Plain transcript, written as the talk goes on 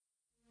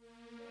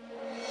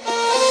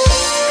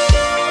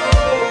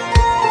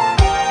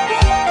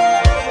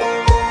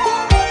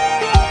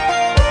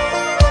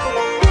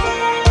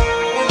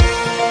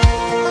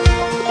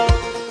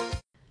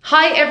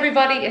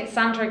everybody, it's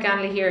Sandra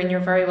Ganley here, and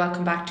you're very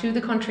welcome back to the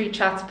Country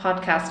Chats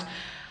podcast.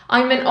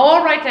 I'm in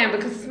awe right now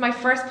because it's my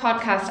first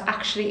podcast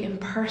actually in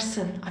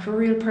person. I have a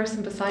real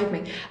person beside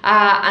me,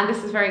 and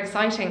this is very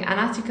exciting. And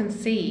as you can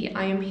see,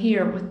 I am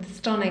here with the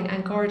stunning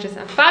and gorgeous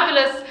and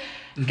fabulous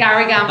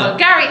Gary Gamble.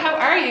 Gary, how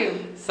are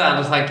you?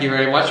 Sandra, thank you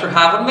very much for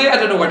having me. I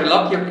don't know where to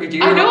look. You're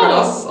looking at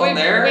us on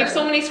there. We have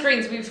so many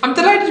screens. I'm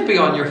delighted to be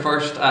on your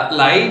first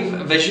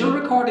live visual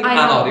recording and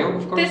audio,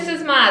 of course. This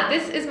is mad.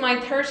 This is my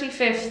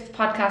 35th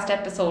podcast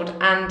episode,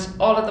 and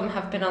all of them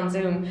have been on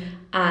Zoom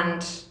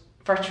and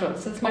virtual.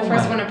 So it's my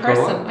first one in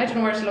person. God. I don't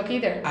know where to look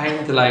either.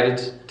 I'm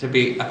delighted to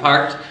be a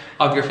part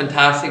of your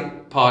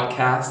fantastic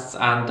podcasts,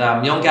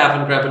 and young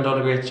Gavin Gribben done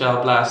a great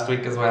job last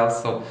week as well.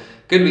 So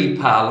good wee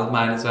pal of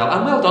mine as well.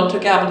 And well done to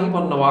Gavin, he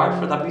won an award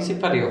for that music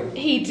video.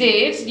 He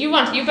did. You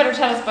better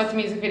tell us about the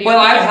music video. Well,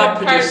 I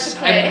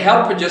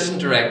helped produce and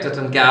direct it,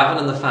 and Gavin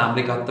and the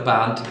family got the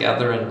band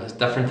together and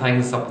different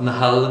things up in the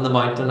hill and the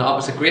mountain. It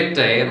was a great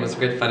day and it was a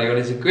great video, and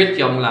he's a great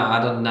young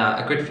lad and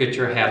a great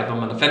future ahead of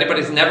him. And if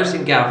anybody's never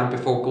seen Gavin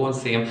before, go and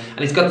see him. And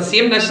he's got the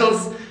same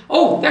initials.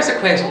 Oh, there's a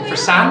question for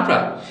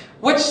Sandra.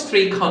 Which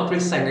three country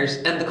singers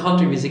in the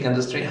country music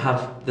industry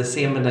have the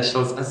same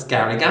initials as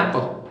Gary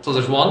Gamble? So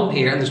there's one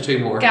here and there's two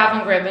more.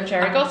 Gavin Gribben and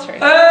Jerry Guthrie.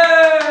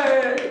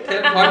 Hey!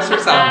 10 points for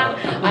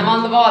Sandra. I'm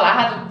on the ball. I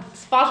had it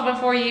spotted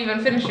before you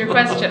even finished your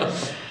question.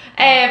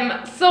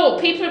 So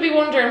people will be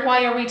wondering,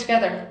 why are we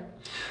together?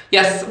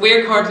 Yes,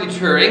 we're currently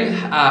touring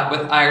with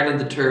Ireland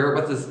the Tour,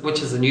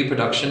 which is a new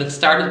production. It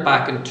started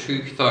back in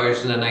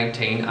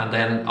 2019, and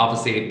then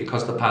obviously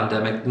because of the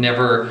pandemic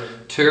never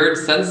toured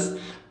since.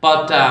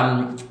 But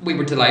we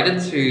were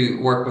delighted to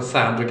work with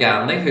Sandra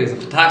Ganley, who's a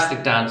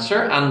fantastic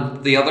dancer,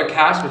 and the other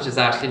cast, which is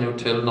Ashley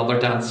O'Toole, another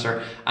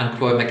dancer, and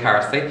Chloe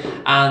McCarthy.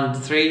 And the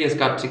three has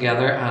got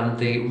together, and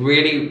they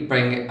really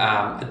bring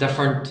a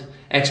different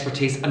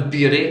expertise and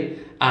beauty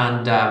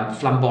and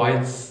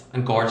flamboyance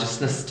and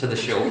gorgeousness to the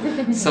show.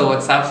 So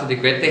it's absolutely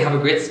great. They have a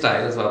great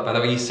style as well, by the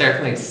way. You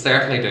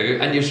certainly do.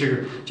 And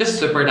you're just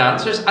super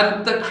dancers.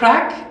 And the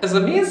crack is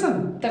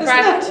amazing.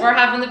 We're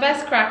having the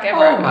best crack ever.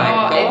 Oh my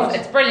God.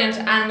 It's brilliant.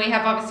 And we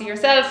have obviously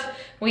yourself,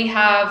 we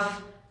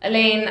have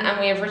Elaine, and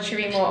we have Richie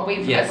Remo.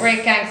 We've a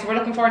great gang, so we're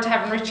looking forward to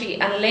having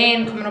Richie and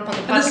Elaine coming up on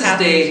the podcast. This is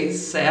day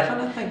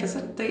 7, I think, is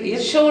it? Day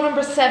 8? Show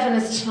number 7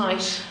 is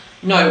tonight.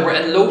 No, we're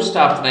in low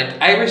staff tonight.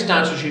 Irish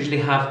dancers usually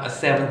have a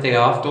 7th day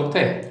off, don't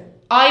they?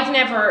 I've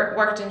never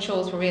worked in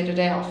shows where we had a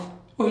day off.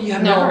 Oh, you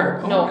have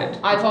never? No, right.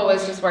 I've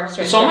always just worked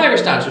straight. Some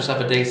Irish dancers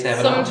have a day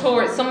 7 off.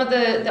 Some of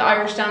the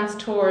Irish dance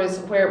tours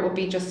where it would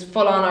be just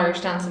full on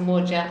Irish dancing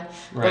would, yeah.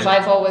 Right. But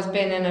I've always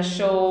been in a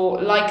show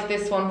like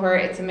this one where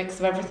it's a mix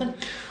of everything.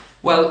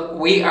 Well,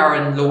 we are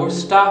in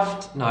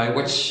Lowestoft now,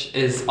 which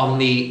is on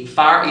the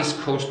far east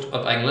coast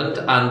of England,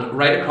 and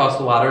right across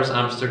the water is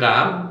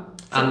Amsterdam.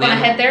 So we're going to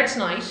head there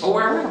tonight. Oh,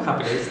 we're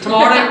happy days.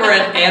 Tomorrow we're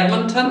in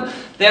Edmonton,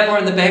 then we're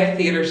in the Beck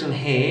Theatres in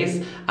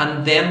Hayes,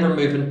 and then we're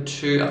moving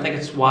to, I think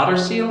it's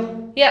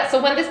Waterseal. Yeah, so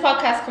when this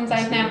podcast comes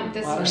out now,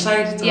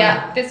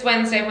 this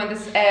Wednesday when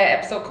this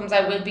episode comes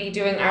out, we'll be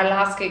doing our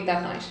last gig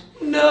that night.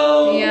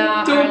 No,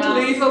 don't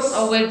leave us.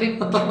 Oh, we'll be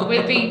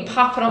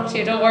popping up to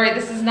you. Don't worry,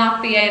 this is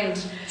not the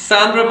end.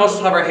 Sandra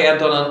must have her head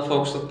done on,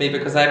 folks, with me,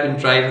 because I've been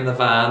driving the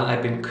van,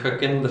 I've been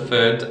cooking the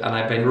food, and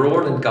I've been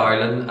roaring and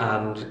garling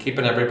and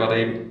keeping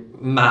everybody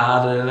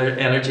mad and their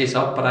energies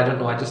up, but I don't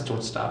know, I just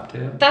don't stop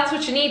to. That's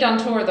what you need on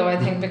tour though, I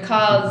think,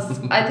 because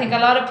I think a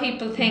lot of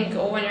people think,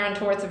 oh, when you're on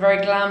tour it's a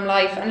very glam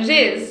life, and it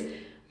is,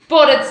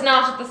 but it's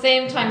not at the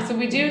same time, so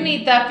we do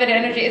need that bit of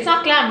energy. It's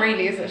not glam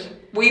really, is it?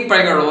 We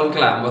bring our own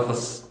glam with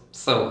us,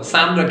 so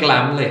Sandra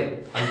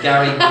Glamley and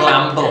Gary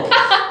Glamble.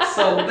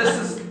 So this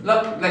is,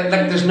 look, like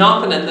there's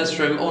nothing in this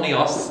room, only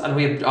us, and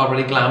we've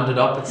already glammed it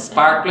up. It's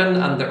sparkling,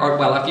 and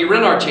if you're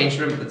in our change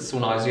room, it's so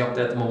noisy up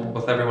there at the moment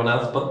with everyone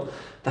else, but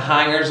the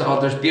hangers,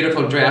 there's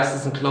beautiful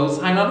dresses and clothes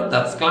hanging on it,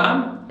 that's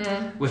glam.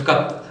 We've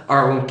got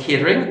our own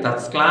catering,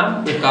 that's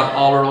glam. We've got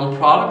all our own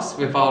products,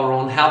 we've all our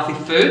own healthy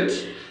food.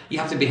 You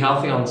have to be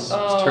healthy on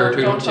tour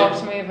too. Don't talk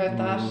to me about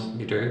that.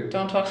 You do.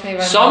 Don't talk to me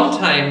about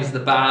Sometimes the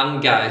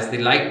band guys, they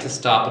like to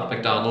stop at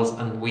McDonald's,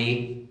 and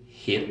we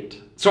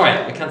hate.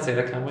 Sorry, we can't say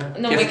that, can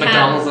we? No, we can't.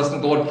 McDonald's doesn't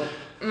go.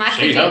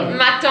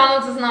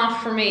 McDonald's is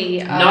not for me.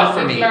 Not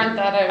for me. Learned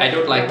that out. I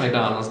don't like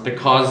McDonald's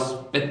because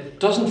it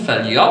doesn't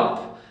fill you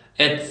up.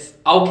 It's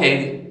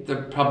okay. There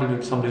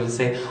probably somebody will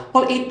say,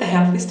 "Well, eat the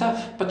healthy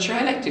stuff." But sure,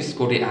 I like to just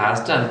go to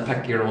Asda and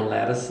pick your own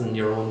lettuce and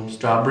your own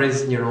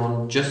strawberries and your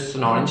own juice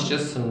and orange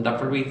juice and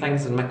different wee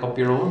things and make up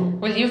your own.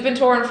 Well, you've been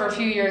touring for a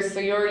few years, so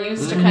you're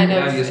used to kind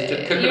of used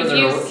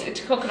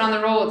to cooking on the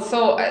road.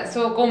 So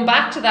going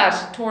back to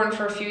that, touring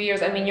for a few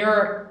years. I mean,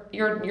 you're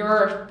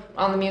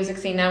on the music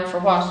scene now for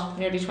what?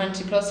 Nearly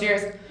 20 plus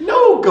years.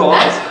 No, God.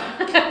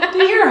 Do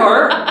you hear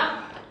her?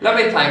 Let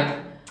me think.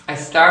 I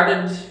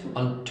started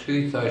in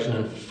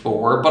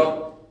 2004,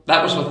 but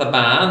that was with a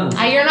band.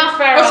 You're not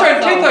fair. Oh,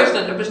 sorry,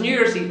 2000. It was New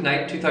Year's Eve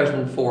night,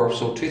 2004,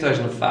 so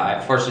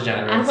 2005, 1st of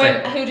January.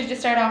 And who did you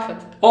start off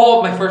with?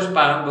 Oh, my first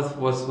band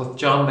was with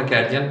John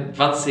McGillian,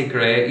 Vincy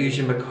Gray,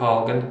 Eugene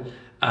McColgan,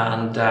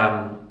 and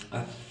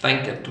I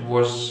think it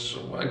was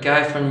a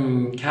guy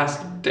from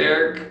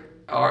Castlederg,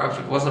 or if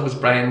it wasn't, it was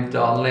Brian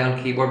Donnelly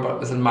on keyboard, but it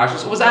was in Marshall.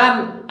 So it was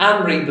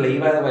Anne-Marie Blee,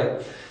 by the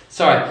way.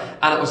 Sorry,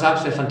 and it was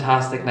absolutely a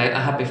fantastic night.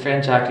 I had my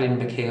friend Jacqueline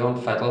McKay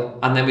on fiddle,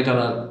 and then we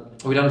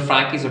done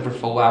Frankie's over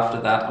Foe after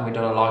that, and we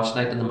done a launch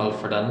night in the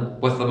Milford Inn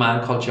with a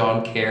man called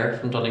John Kerr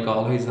from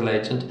Donegal, who's a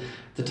legend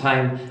at the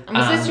time. And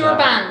was this your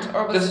band,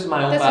 or was this is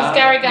my own this band? Was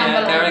Gary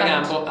Gamble? Yeah, Gary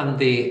Gamble and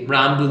the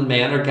Ramblin'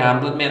 Men or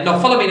Gamblin' Men. No,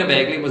 Philomena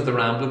Begley was the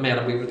Ramblin' Men,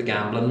 and we were the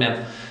Gamblin'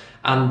 Men.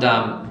 And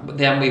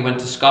then we went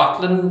to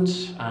Scotland,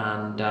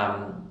 and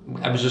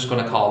I was just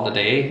going to call it a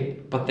day,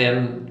 but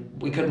then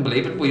we couldn't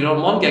believe it. We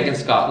done one gig in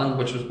Scotland,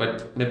 which was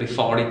about maybe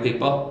 40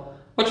 people,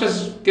 which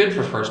was good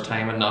for first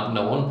time and not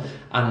knowing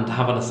and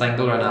having a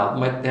single or an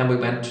album out. Then we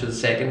went to the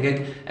second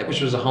gig,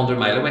 which was 100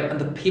 mile away, and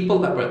the people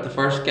that were at the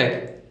first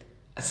gig,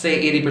 I'd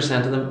say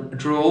 80% of them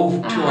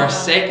drove to our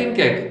second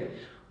gig,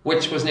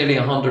 which was nearly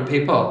 100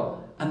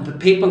 people, and the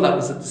people that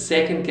was at the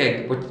second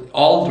gig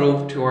all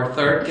drove to our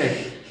third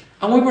gig,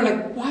 and we were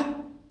like, what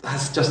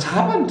has just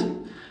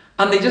happened?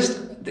 And they just,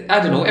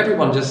 I don't know,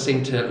 everyone just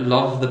seemed to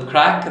love the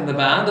crack and the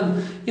band,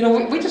 and you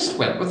know, we just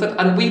went with it,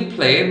 and we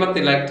played what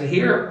they liked to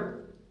hear.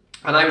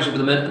 And I was over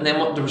the minute, and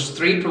then there was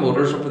 3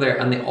 promoters over there,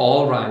 and they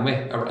all rang me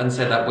and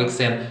said that week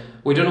saying,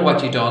 we don't know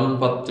what you done,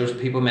 but there's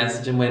people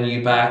messaging when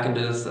you back and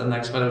do this. And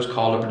next minute I was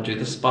called over to do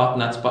this spot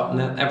and that spot, and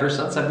then ever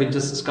since I've been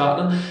just in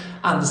Scotland.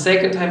 And the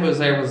second time I was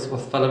there was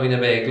with Philomena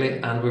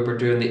Begley, and we were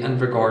doing the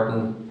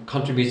Invergordon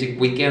Country Music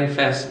Weekend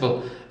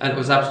Festival, and it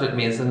was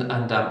absolutely amazing.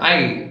 And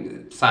I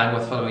sang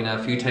with Philomena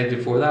a few times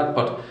before that,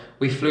 but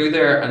we flew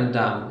there,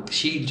 and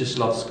she just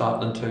loves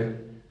Scotland too.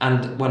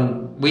 And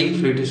when we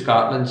flew to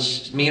Scotland,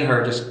 me and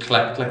her just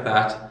clicked like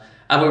that.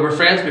 And we were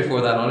friends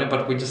before that only,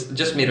 but we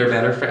just made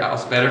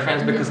us better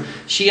friends, because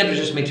she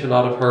introduced me to a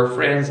lot of her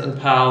friends and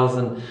pals.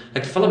 And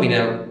like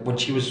Philomena, when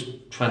she was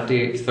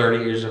 20,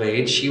 30 years of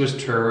age, she was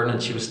touring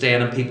and she was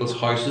staying in people's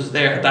houses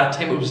there. At that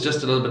time it was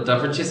just a little bit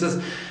different, she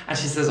says. And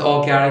she says,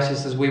 oh Gary, she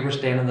says, we were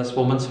staying in this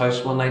woman's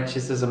house one night,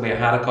 she says, and we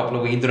had a couple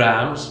of wee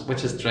drams,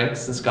 which is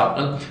drinks in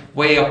Scotland,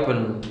 way up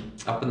in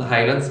the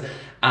Highlands.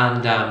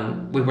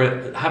 And we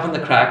were having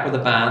the crack with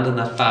a band and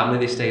that family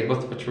they stayed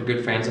with, which were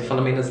good friends of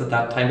Philomena's at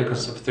that time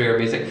because of through her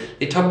music.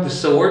 They took the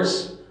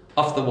swords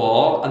off the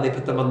wall and they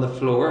put them on the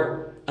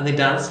floor and they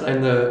danced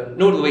around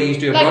the way you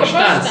used to do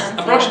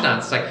a brush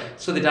dance. Like,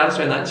 so they danced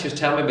around that, and she was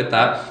telling me about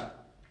that.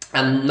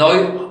 And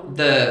now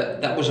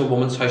that was a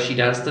woman's house she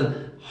danced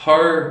in.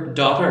 Her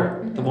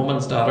daughter, the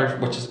woman's daughter,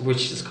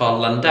 which is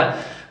called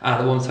Linda,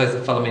 the woman's house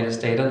that Philomena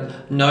stayed in,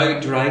 now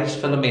drives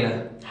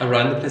Philomena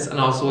around the place, and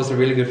also was a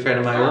really good friend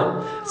of my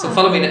own. So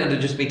Philomena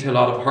introduced me to a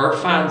lot of her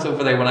fans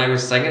over there when I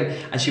was singing,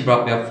 and she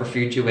brought me up for a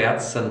few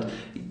duets, and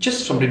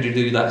just somebody to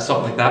do that,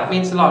 something like that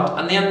means a lot.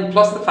 And then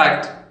plus the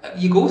fact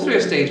you go through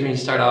a stage when you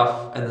start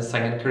off in the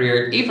singing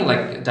career, even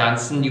like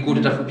dancing, you go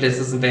to different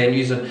places and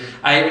venues and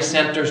Irish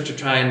centres to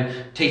try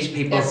and teach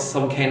people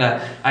some kind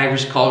of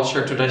Irish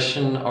culture,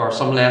 tradition, or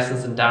some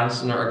lessons in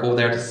dancing, or go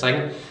there to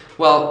sing.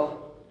 Well,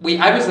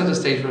 I was at a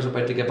stage where I was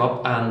about to give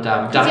up, and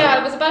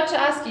I was about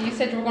to ask you. You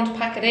said you were going to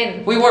pack it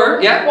in. We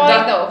were, yeah.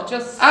 Why though?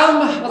 Just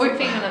wasn't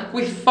feeling it.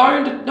 We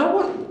found it.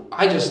 No,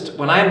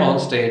 when I'm on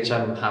stage,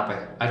 I'm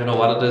happy. I don't know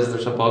what it is.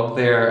 There's a bug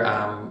there.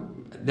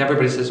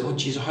 Everybody says, "Oh,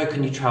 geez, how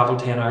can you travel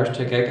 10 hours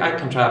to a gig?" I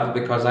can travel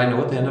because I know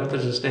at the end of it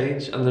there's a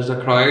stage and there's a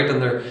crowd,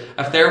 and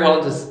if they're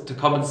willing to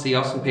come and see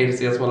us and pay to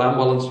see us, well, I'm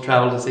willing to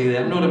travel to see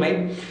them. Know what I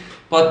mean?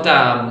 But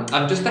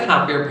I'm just a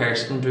happier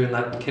person doing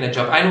that kind of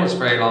job. I know it's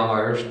very long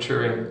hours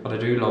touring, but I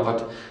do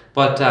love it.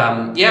 But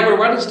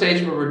we're at a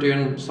stage where we're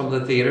doing some of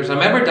the theatres. I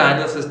remember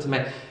Daniel says to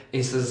me,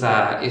 he says,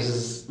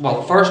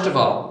 well, first of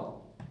all,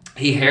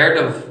 he heard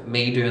of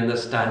me doing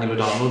this Daniel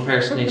O'Donnell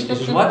impersonation. He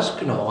says, what's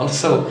going on?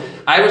 So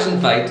I was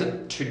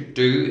invited to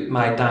do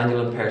my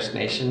Daniel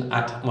impersonation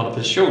at one of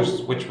his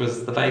shows, which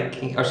was the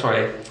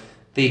Kincashla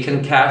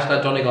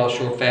Donegal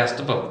Shore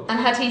Festival. And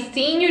had he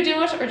seen you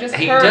do it, or just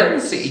heard? He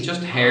didn't see, he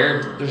just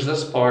heard there's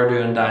this bar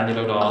doing Daniel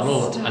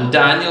O'Donnell, and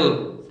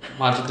Daniel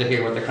wanted to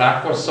hear what the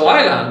crack was, so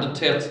I landed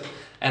to it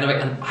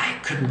anyway, and I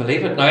couldn't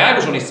believe it. Now, I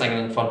was only singing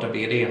in front of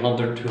 80,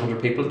 100, 200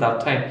 people at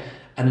that time,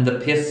 and the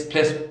place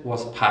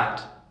was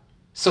packed.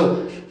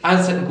 So I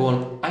was sitting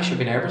going, I should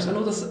be nervous. I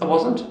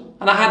wasn't.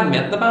 And I hadn't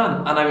met the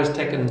man, and I wasn't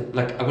taking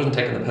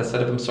the piss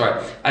out of him,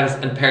 sorry. I was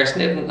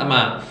impersonating a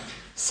man.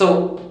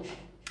 So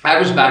I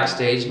was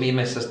backstage, me and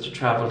my sister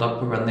travelled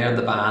up, we were in there in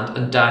the band,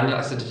 and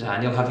I said to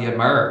Daniel, have you a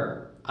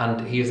mirror?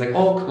 And he was like,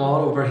 oh, come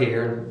on over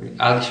here,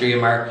 I'll show you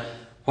a mirror.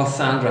 Well,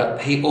 Sandra,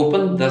 he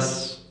opened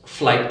this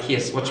flight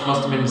case, which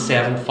must have been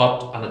 7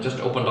 foot, and it just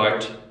opened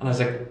out, and I was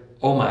like,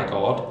 oh my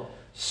God,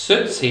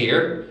 suits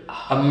here,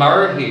 a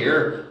mirror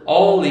here,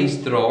 all these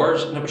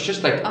drawers, and it was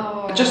just like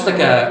a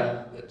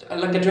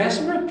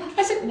dressing room.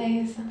 I said,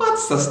 amazing.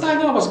 What's this?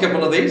 Daniel, I must get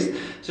one of these. So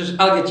he says,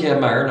 I'll get you a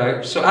mirror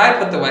now. So I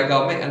put the wig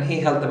on me, and he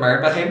held the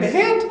mirror behind my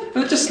head,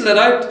 and it just slid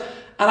out.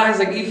 And I was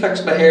like, you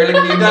fixed my hair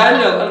like you,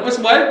 Daniel. And it was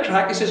wild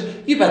crack. He says,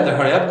 you better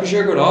hurry up because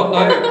you're going on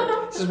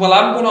now. He says, well,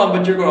 I'm going on,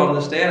 but you're going on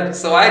instead.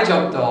 So I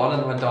jumped on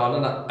and went on,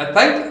 and I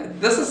think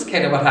this is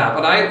kind of what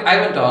happened.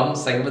 I went on and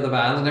sang with the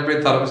band, and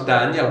everybody thought it was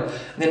Daniel. And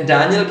then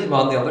Daniel came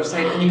on the other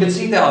side, and you could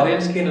see the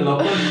audience kind of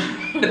looking.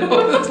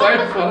 It's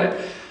very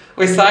funny.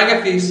 We sang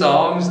a few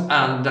songs,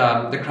 and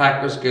the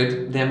crack was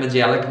good. Then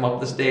Magella came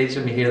up the stage,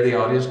 and we hear the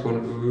audience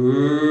going,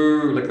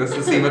 ooh, like this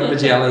to see what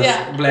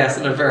Magella's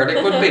blessing or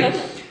verdict would be.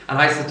 And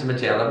I said to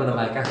Magella with the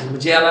mic, I said,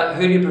 Magella,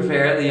 who do you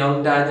prefer, the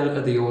young Daniel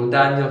or the old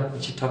Daniel?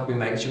 And she took me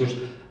mic and she goes,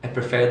 I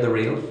prefer the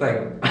real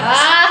thing.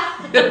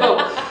 You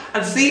know?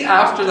 And see,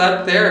 after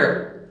that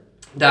there,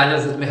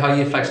 Daniel said to me, how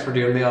you fixed for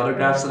doing my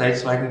autographs tonight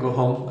so I can go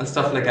home and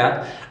stuff like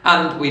that.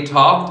 And we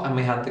talked and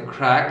we had the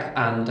crack,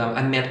 and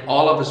I met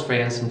all of his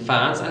friends and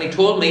fans, and he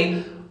told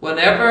me,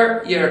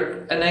 whenever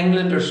you're in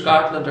England or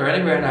Scotland or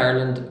anywhere in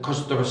Ireland,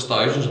 because there was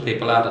thousands of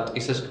people at it, he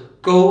says,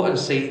 go and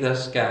see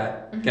this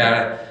guy,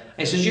 Gary.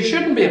 He says, you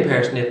shouldn't be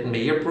impersonating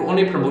me, you're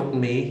only promoting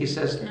me. He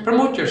says,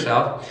 promote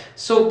yourself.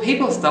 So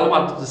people still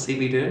wanted to see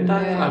me doing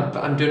that.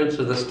 Yeah. I'm doing it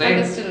to this day.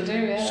 And they still do,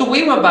 yeah. So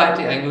we went back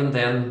to England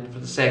then for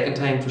the second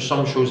time for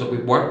some shows that we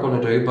weren't going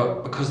to do,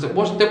 but because they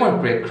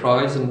weren't great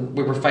crowds, and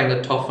we were finding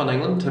it tough in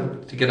England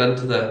to get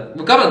into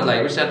we got into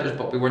library centres,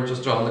 but we weren't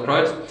just drawing the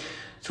crowds.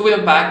 So we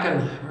went back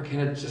and we're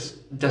kind of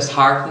just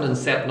disheartened and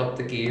setting up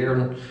the gear,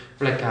 and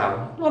we're like,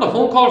 a lot of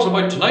phone calls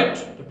about tonight.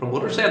 The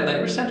promoter said in the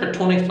Irish Centre,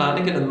 Tony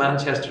Flanagan in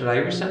Manchester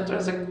Irish Centre. I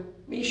was like,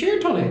 are you sure,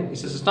 Tony? He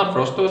says, it's not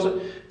for us though, is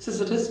it? He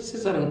says, it is. He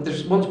says,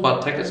 there's one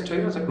spot tickets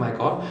too. I was like, my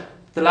God.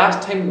 The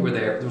last time we were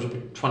there was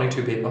about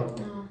 22 people.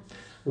 Oh.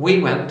 We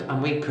went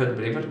and we couldn't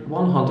believe it,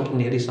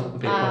 180 something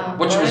people,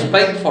 which was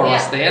big for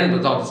us then,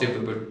 but obviously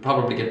we would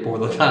probably get more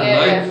than that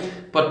now. Yeah.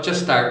 But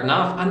just starting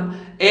off, and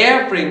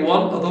every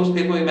one of those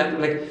people we met were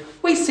like,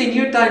 we seen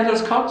you at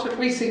Daniel's concert,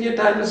 we seen you at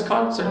Daniel's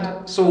concert.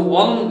 Wow. So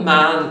one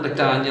man like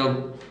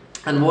Daniel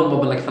and one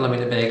woman like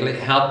Philomena Begley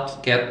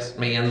helped get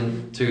me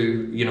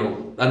into,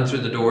 in through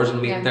the doors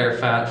and meet their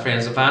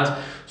friends and fans.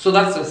 So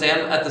that's what I'm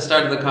saying. At the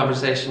start of the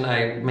conversation,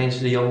 I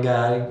mentioned a young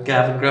guy,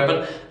 Gavin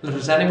Gribbon. And if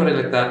there's anybody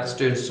like that that's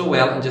doing so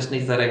well and just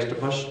needs that extra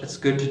push, it's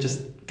good to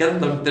just get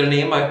their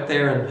name out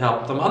there and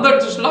help them. And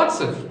there's lots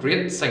of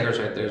great singers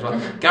out there as well.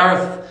 Mm-hmm.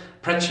 Gareth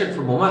Pritchard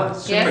from MoMA,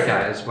 super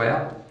guy as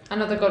well.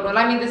 Another good one.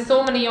 I mean, there's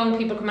so many young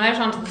people coming out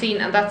onto the scene,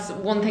 and that's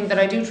one thing that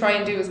I do try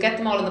and do is get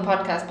them all in the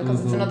podcast,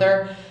 because it's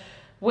another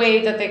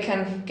way that they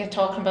can get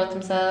talking about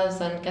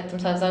themselves and get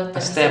themselves out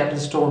there. A stepping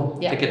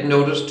stone to get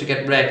noticed, to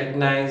get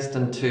recognised,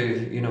 and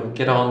to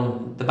get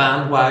on the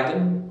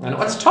bandwagon. I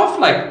know it's tough,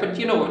 but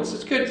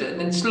it's good,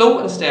 and slow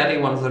and steady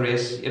one's the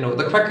race.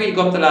 The quicker you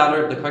go up the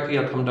ladder, the quicker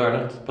you'll come down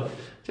it. But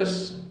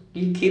just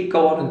you keep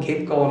going and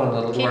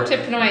it'll keep work. Keep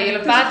tipping away. You'll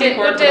have bad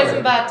days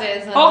and bad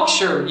days. Oh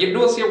sure,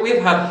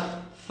 we've had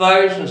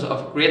thousands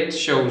of great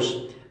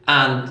shows.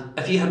 And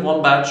if you had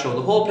one bad show,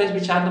 the whole place will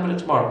be chatting about it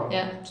tomorrow.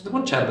 Yeah. So they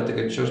won't chat about the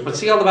good shows, but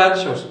see all the bad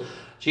shows.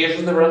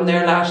 Cheers, they were in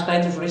there last night,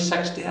 there was only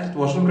 60, it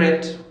wasn't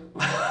great.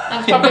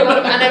 That's probably one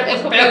of, and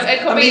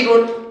it could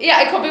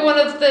be one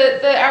of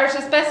the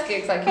artist's best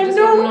gigs. Like you just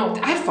wouldn't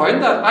know. I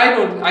found that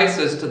I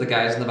says to the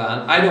guys in the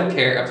band, I don't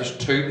care if there's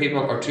 2 people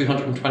or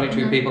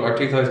 222 people or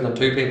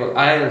 2002 people.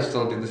 I'll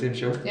still do the same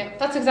show. Yeah,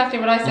 that's exactly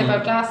what I say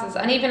about glasses.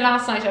 And even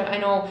last night, I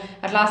know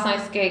at last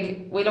night's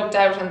gig, we looked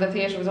out and the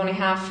theatre was only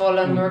half full,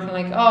 and we were kind of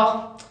like,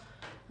 oh,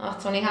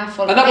 it's only half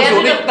full. And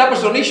that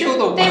was only show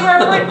though. They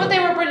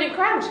were a brilliant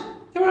crowd.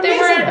 They were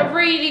a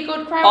really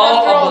good crowd.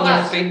 All up on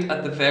their feet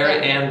at the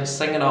very end,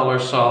 singing all our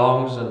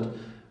songs, and it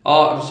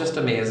was just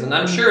amazing.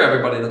 I'm sure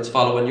everybody that's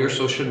following your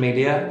social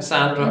media,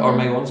 Sandra, or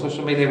my own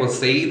social media, will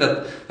see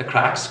that the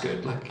crack's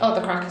good. The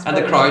crack is and brilliant.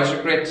 the crowds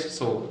are great.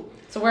 So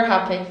we're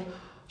happy.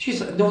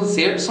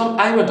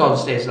 I went on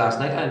stage last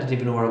night and I didn't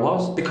even know where I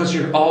was, because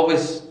you're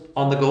always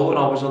on the go and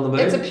always on the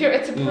move. It's a pure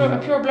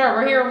blur.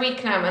 We're here a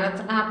week now, and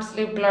it's an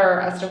absolute blur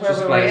as to where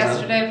we were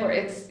yesterday.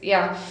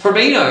 For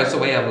me now, it's a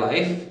way of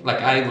life.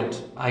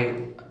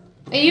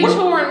 Are you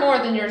touring more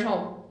than you're at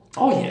home?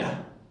 Oh yeah,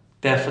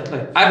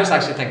 definitely. I was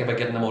actually thinking about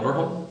getting a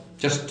motorhome,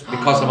 just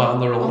because I'm on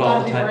the road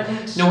all the time.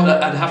 Brilliant. No,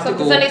 I'd have to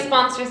go. If there's any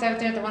sponsors out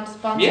there that want to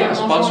sponsor,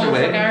 sponsor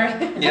away.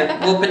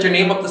 We'll put your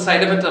name up the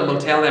side of it, and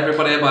we'll tell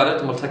everybody about it,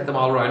 and we'll take them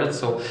all around it.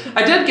 So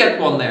I did get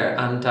one there,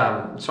 and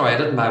I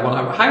didn't buy one.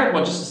 I hired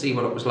one just to see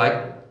what it was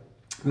like.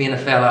 Me and a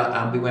fella,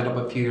 and we went up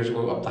a few years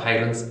ago up the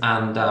Highlands,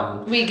 and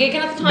were you gigging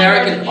at the time?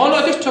 American. No,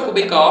 I just took a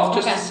week off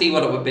just to see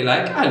what it would be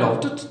like. I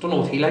loved it. Don't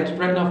know if he liked it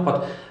right enough,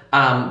 but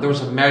there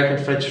was an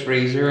American fridge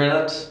freezer in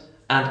it.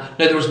 And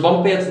now there was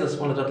bunk beds in this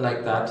one. I did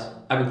like that.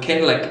 I would kind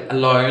of like a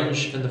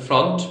lounge in the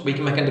front. We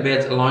can make into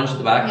beds, a lounge at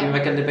the back. You can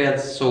make into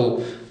beds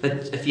so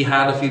that if you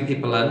had a few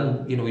people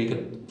in, you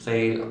could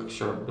say,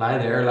 sure, lie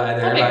there.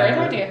 That'd be a great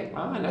idea.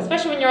 Oh, I know.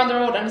 Especially when you're on the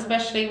road, and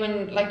especially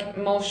when, like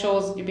most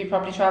shows, you'd be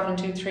probably travelling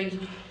 2, 3,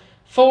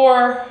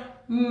 4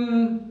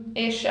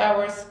 ish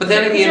hours. But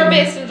then again, you're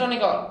based in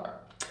Donegal.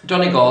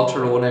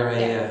 Tyrone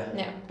area,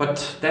 yeah.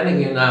 But then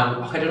again, I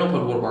don't know if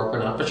it would work or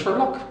not, but sure,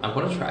 look, I'm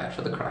going to try it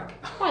for the crack.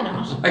 Why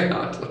not? Why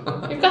not?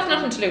 You've got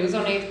nothing to lose,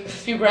 only a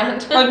few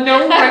grand. I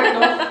know, right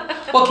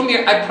now. Well, come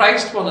here, I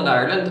priced one in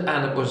Ireland,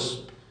 and it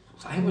was,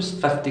 I was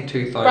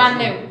 52,000. Brand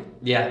new.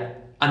 Yeah.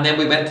 And then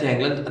we went to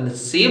England, and the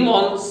same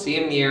one,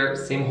 same year,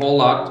 same whole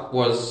lot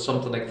was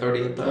something like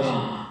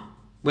 38,000.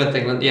 With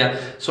England, yeah.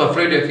 So I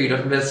flew to a few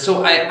different places.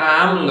 So I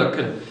am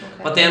looking.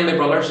 Okay. But then my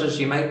brother says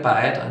you might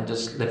buy it and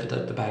just live it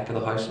at the back of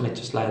the house and might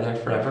just lie there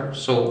forever.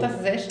 So this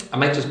is it. I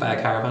might just buy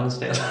a caravan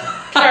instead.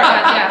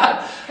 Caravan,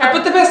 yeah.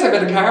 But the best thing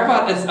about a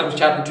caravan is I was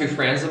chatting to two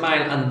friends of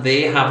mine, and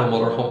they have a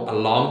motorhome a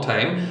long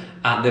time,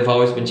 and they've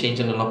always been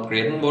changing and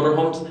upgrading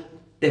motorhomes.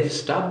 They've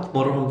stopped the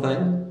motorhome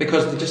thing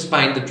because they just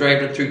find that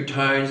driving through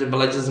towns and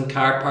villages and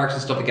car parks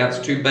and stuff like that, it's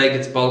too big,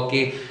 it's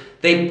bulky.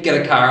 They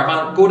get a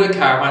caravan, go to a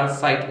caravan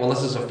site. Well,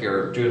 this is if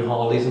you're doing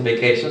holidays and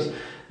vacations.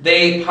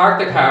 They park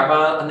the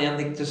caravan and then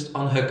they just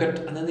unhook it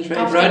and then they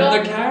drive around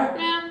in their car.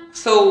 Yeah.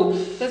 So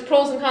there's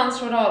pros and cons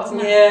to it all, isn't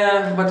there?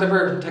 Yeah,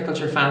 whatever tickles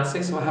your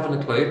fancy. So I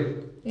haven't a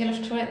clue. You'll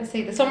have to wait and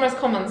see. The summer's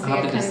coming, so I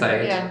have to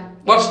decide. Yeah.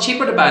 What's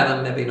cheaper to buy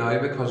them maybe now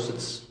because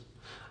it's.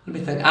 Let me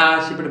think.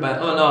 Cheaper to buy.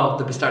 Oh no,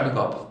 they'll be starting to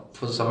go up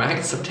for the summer. I think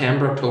it's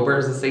September, October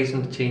is the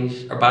season to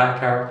change or buy a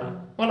caravan.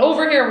 Well,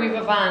 over here we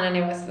have a van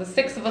anyway, so there's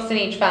 6 of us in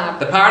each van.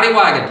 The party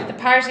wagon. The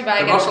party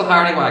wagon. The Russell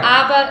Hardy wagon.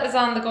 ABBA is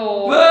on the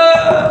go.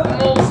 Whoa!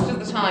 Most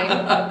of the time.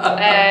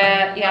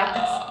 Yeah,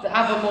 it's the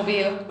ABBA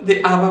mobile.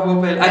 The ABBA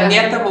mobile. Yeah.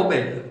 Agneta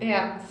mobile.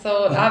 Yeah,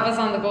 so ABBA's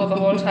on the go the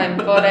whole time.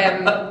 But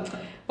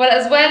well,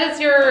 as well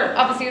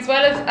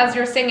as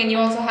your singing, you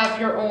also have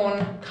your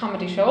own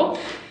comedy show.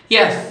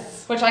 Yes.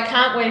 Which I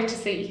can't wait to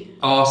see.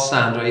 Oh,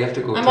 Sandra, you have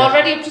to go. I'm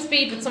already up to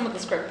speed with some of the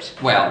script.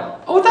 Well,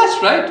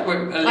 that's right.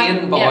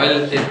 Elaine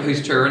Boyle,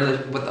 who's touring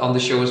on the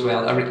show as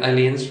well.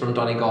 Elaine's from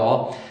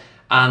Donegal,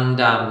 and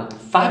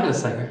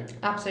fabulous singer.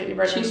 Absolutely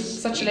brilliant.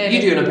 She's such a lady.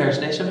 You do an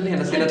impersonation of Elaine.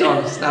 I've seen it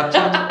on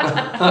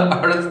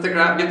Snapchat or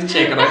Instagram. You have to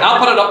check it out. I'll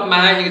put it up in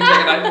mine. You can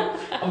check it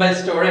out on my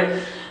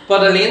story.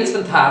 But Elaine's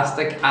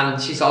fantastic, and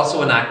she's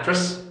also an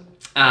actress,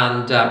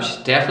 and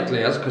she definitely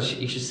is because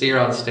you should see her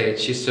on stage.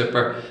 She's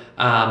super.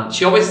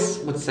 She always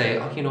would say,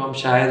 I'm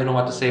shy, I don't know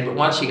what to say, but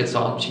once she gets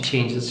on, she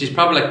changes. She's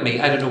probably like me,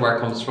 I don't know where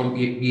it comes from.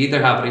 You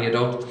either have it or you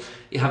don't.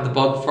 You have the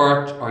bug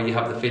for it, or you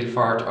have the feel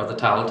for it, or the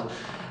talent.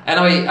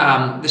 Anyway,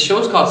 the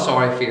show's called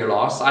Sorry for Your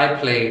Loss. I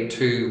play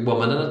 2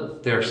 women in it.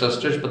 They're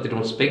sisters, but they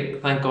don't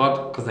speak, thank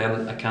God, because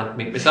then I can't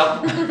meet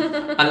myself.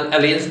 And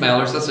Elaine's my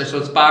elder sister, so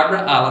it's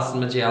Barbara, Alice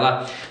and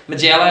Magella.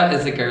 Magella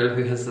is a girl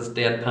who has this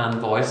deadpan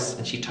voice,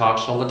 and she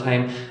talks all the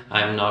time.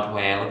 I'm not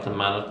well at the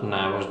minute, and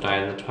I was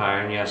down the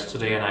town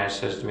yesterday, and I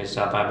says to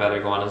myself, I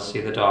better go in and see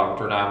the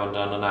doctor. And I went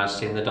in and I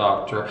seen the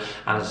doctor,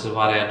 and this is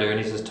what I do, and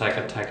he says, take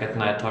a ticket,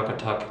 and I took a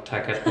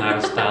ticket, and I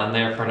was standing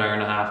there for an hour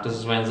and a half. This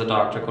is when's the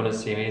doctor going to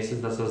see me? He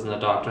says, this isn't the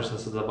doctor's,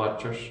 this is the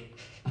butcher's.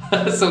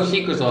 So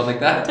she goes on like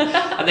that.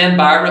 And then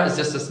Barbara is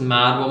just this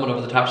mad woman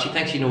over the top. She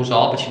thinks she knows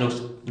all, but she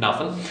knows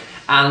nothing.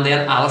 And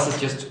then Alice is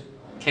just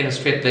kind of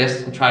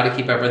straight-laced and try to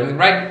keep everything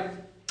right.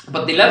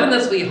 But they live in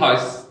this wee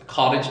house,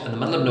 cottage in the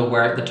middle of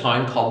nowhere, the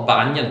town called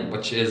Banyan,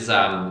 which is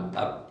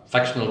a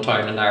fictional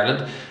town in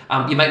Ireland.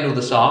 You might know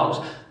the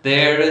songs.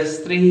 There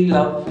is 3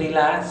 lovely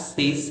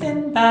lassies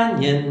in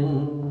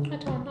Banyan. I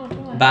don't know.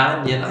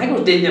 Banyan. I think it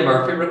was Delia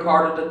Murphy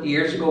recorded it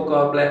years ago,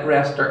 God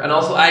rest her. And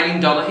also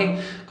Eileen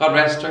Donaghy, God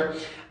rest her.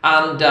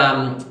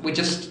 And we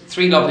just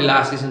 3 lovely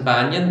lassies in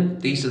Banyan.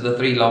 These are the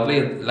 3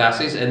 lovely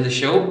lassies in the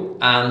show.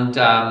 And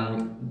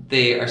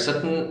they are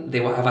sitting, they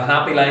have a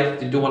happy life,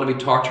 they don't want to be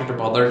tortured or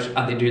bothered,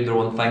 and they do their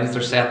own things,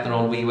 they're set in their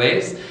own wee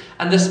ways.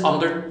 And this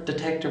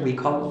undertaker, we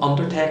call him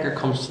Undertaker,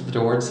 comes to the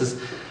door and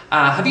says,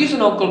 have you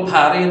an Uncle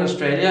Paddy in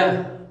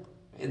Australia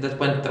that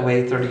went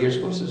away 30 years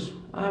ago? He says,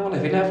 well,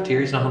 if he left here,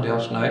 he's not on to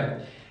us now.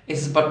 He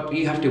says, but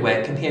you have to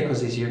wake him here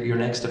because he's your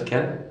next of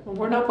kin. Well,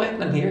 we're not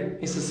waking him here.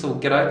 He says, so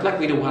get out. Like,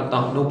 we don't want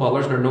no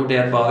bothers, or no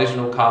dead bodies, or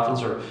no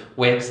coffins, or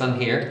wakes in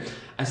here.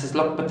 I says,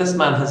 look, but this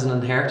man has an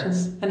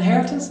inheritance.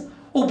 Inheritance?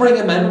 Oh, bring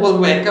him in, we'll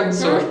wake him.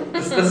 So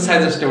this is how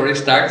the story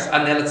starts.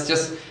 And then it's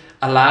just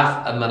a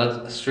laugh a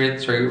minute straight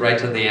through right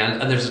to the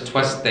end. And there's a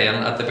twist then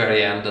at the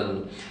very end,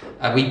 and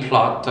a wee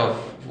plot of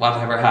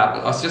whatever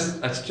happened.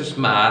 It's just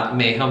mad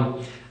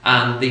mayhem.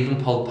 And they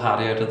even pulled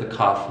Paddy out of the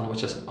coffin,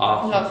 which is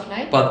awful.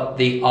 Lovely. But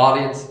the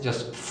audience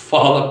just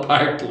fall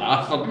apart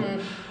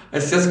laughing.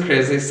 It's just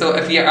crazy. So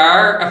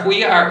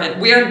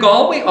we're in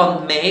Galway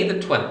on May the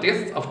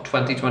 20th of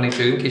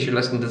 2022, in case you're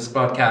listening to this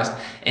broadcast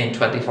in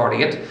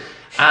 2048.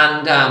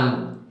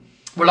 And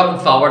we're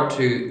looking forward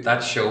to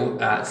that show.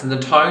 It's in the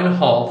Town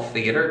Hall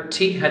Theatre.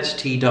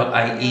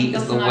 tht.ie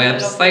is the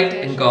website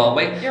in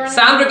Galway.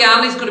 Sandra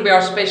Ganley is going to be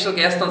our special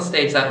guest on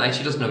stage that night.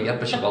 She doesn't know yet,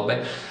 but she will be.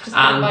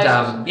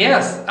 And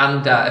yes,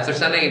 and if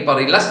there's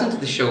anybody listening to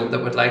the show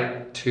that would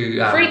like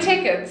to free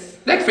tickets.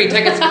 Like free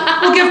tickets,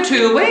 we'll give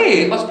 2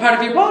 away as part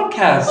of your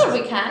podcast. Well,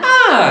 we can.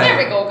 There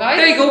we go, guys.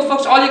 There you go,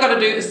 folks. All you got to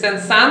do is send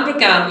Sandra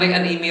Ganley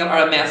an email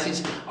or a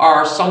message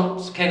or some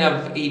kind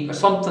of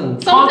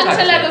something. Something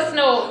to let us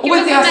know.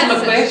 We'll ask them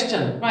a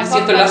question. Right, see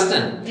if they're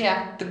listening.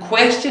 Yeah. The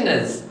question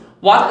is,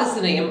 what is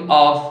the name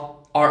of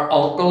our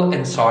uncle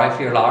in Sorry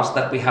for Your Loss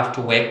that we have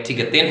to wake to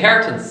get the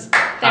inheritance?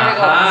 There we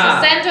go.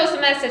 So send us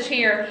a message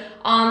here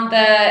on the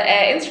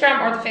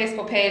Instagram or the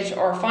Facebook page,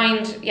 or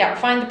find the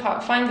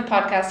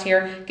podcast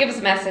here. Give us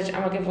a message, and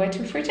we'll give away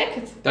 2 free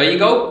tickets. There you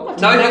go.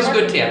 Now that's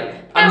good to you.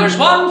 And there's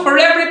one for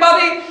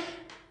everybody.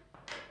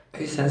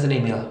 Who sends an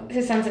email?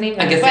 Who sends an email?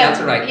 And gets the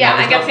answer right. Yeah,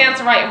 and gets the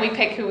answer right, and we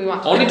pick who we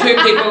want. Only 2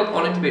 people.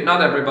 Only 2 people.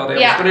 Not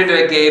everybody. I was going to do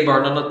a gay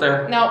burn on it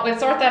there. No, we'll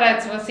sort that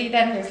out. So we'll see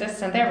then who's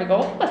listening. There we go.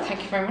 Well,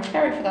 thank you very much,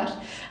 Gary, for that.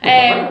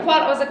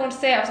 What was I going to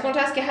say? I was going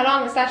to ask you, how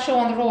long is that show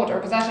on the road,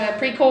 or was that a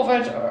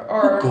pre-COVID or?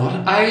 Oh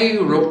God, I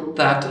wrote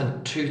that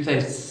in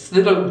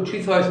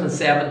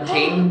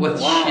 2017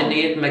 with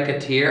Sinead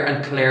McAteer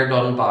and Claire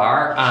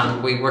Dunbar,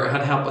 and we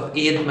had help with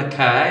Aid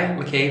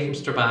McKay from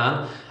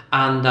Strabane.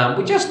 And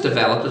we just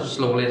developed it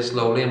slowly,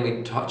 and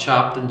we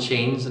chopped and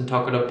changed and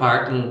took it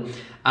apart. And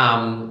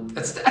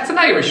it's an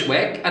Irish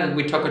week, and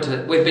we've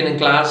been in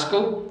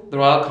Glasgow, the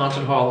Royal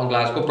Concert Hall in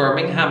Glasgow,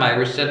 Birmingham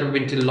Irish Theatre.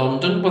 We've been to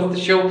London with the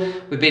show.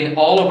 We've been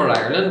all over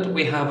Ireland.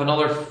 We have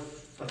another,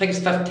 I think it's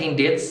 15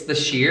 dates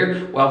this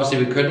year. Well, obviously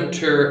we couldn't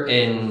tour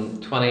in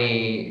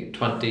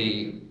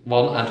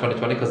 2021 and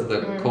 2020 because of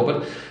the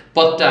COVID.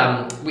 But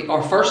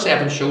our first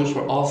 7 shows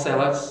were all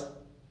sellouts.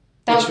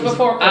 That was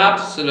before COVID.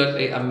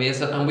 Absolutely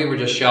amazing, and we were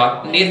just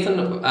shocked.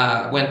 Nathan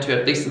went to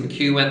it, Lisa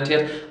McHugh went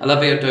to it,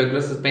 Olivia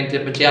Douglas has been to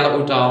it, Magella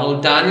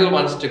O'Donnell, Daniel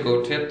wants to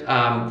go to it,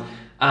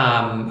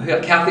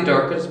 Kathy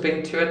Durkin's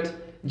been to it,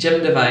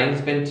 Jim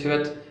Devine's been to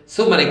it,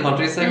 so many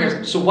country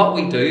singers. So what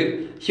we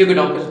do, Hugo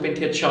Duncan's been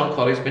to it, Sean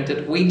Cuddy's been to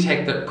it,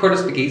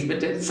 Curtis McGee's been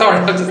to it, sorry,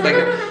 I was just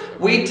thinking,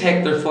 we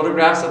take their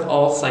photographs of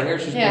all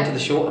singers who's been to the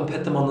show and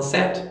put them on the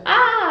set.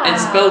 And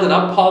spilled it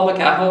up. Paul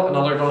McCahill,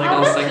 another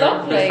Donegal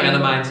singer, good friend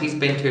of mine, he's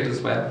been to it as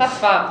well. That's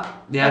fab.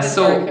 Yeah,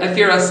 so if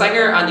you're a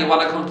singer and you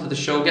want to come to the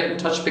show, get in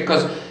touch,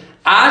 because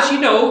as you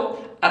know,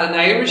 at an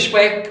Irish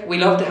week, we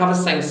love to have a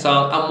sing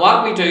song, and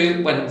what we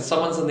do when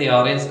someone's in the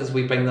audience is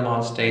we bring them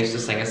on stage to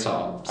sing a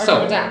song.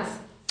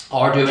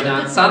 Or do a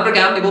dance. Sandra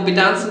Ganley will be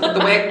dancing at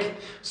the wake,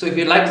 so if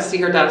you'd like to see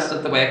her dancing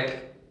at the wake,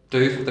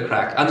 do for the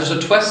crack. And there's a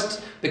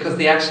twist, because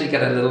they actually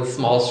get a little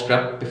small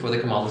script before they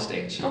come on the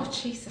stage. Oh,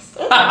 Jesus.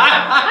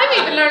 I'm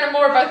even learning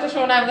more about the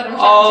show now that I'm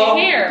chatting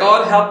to you here.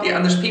 God help you.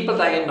 And there's people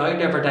dying now,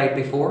 never died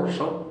before,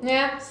 so.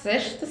 Yeah,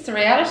 that's the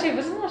reality of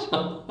it, isn't it?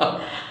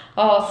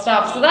 Oh,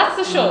 stop. So that's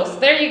the show. So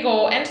there you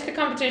go. Enter the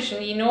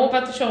competition. You know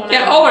about the show now.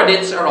 Yeah, all our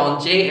dates are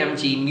on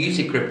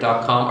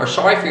jmgmusicgroup.com or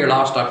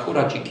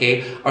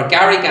sorryforyourloss.co.uk or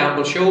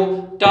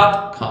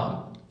garygambleshow.com.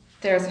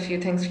 There's a few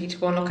things for you to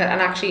go and look at,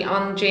 and actually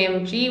on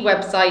JMG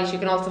website you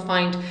can also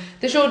find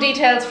the show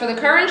details for the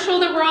current show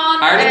that we're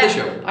on,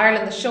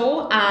 Ireland the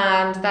show,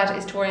 and that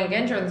is touring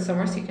again during the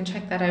summer, so you can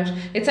check that out.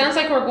 It sounds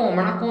like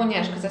we're not going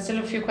yet, because I still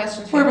have a few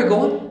questions for you. Where are we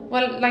going?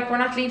 Well, like, we're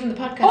not leaving the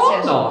podcast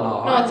yet.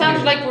 No, it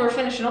sounded like we were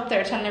finishing up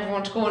there telling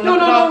everyone to go and look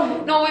it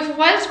up. No, we've a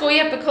while to go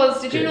yet, because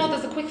did you know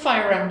there's a quick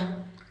fire round?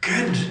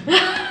 Good.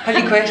 Have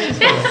you questions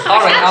for us?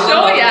 All right, I'll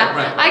show you.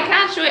 I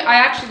can't show you. I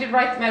actually did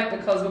write them out,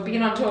 because with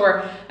being on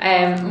tour,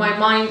 my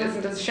mind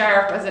isn't as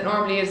sharp as it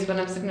normally is when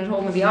I'm sitting at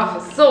home in the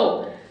office.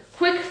 So,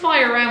 quick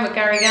fire round with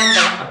Gary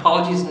Gamble.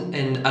 Apologies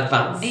in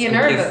advance. Are you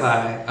nervous?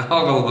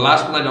 Well, the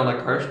last one I don't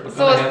like curse.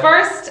 So it's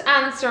first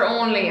answer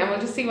only, and we'll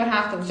just see what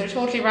happens. They're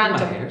totally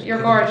random.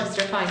 You're gorgeous.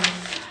 You're fine.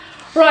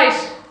 Right.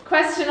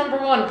 Question number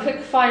 1.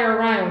 Quick fire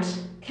round.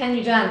 Can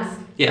you dance?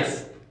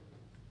 Yes.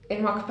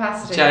 In what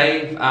capacity?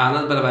 Jive, a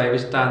little bit of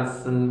Irish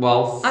dance and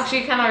waltz. Actually,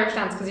 you can Irish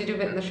dance because you do a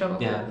bit in the show.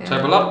 Yeah.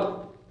 Treble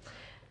up.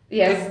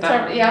 Yes. He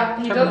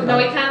does. No,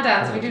 he can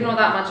dance. We do know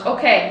that much.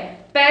 Okay.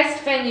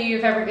 Best venue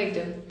you've ever gigged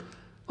in?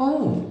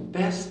 Oh,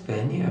 best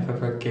venue I've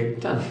ever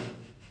gigged in.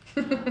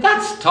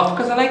 That's tough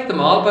because I like them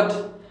all,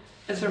 but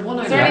is there one?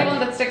 Is there any one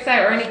that sticks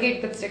out, or any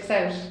gig that sticks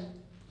out?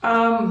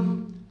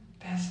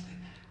 Best.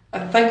 I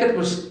think it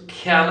was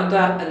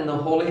Canada in the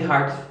Holy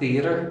Heart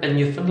Theatre in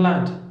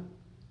Newfoundland.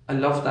 I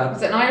love that.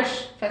 Was it an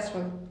Irish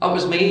festival? Oh, it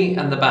was me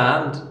and the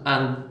band,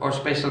 and our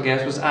special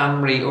guest was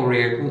Anne-Marie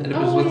O'Riordan, and it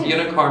was with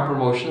Unicorn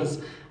Promotions.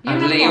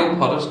 And Leo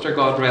Podester,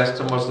 God rest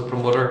him, was the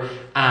promoter,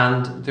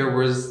 and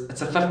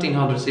it's a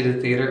 1,500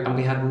 seated theatre, and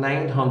we had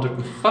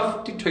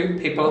 952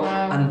 people,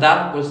 and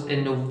that was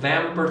in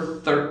November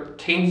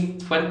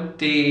 13th,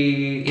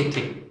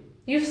 2018.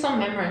 You have some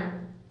memory.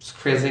 It's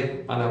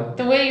crazy, I know.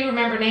 The way you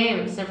remember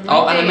names. And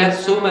I met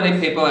so many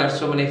people, I have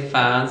so many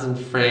fans and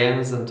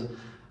friends, and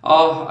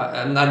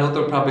and I know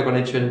they're probably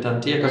going to tune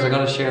into you because I'm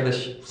going to share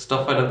this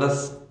stuff out of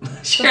this.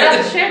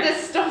 share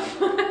this stuff.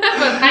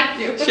 Well, thank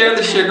you. Share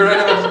the sugar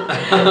out of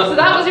it. So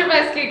that was your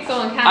best gig,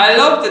 so in Canada. I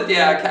loved it.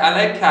 Yeah,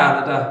 I like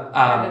Canada.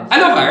 I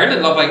love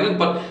Ireland, love England,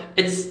 but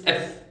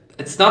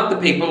it's not the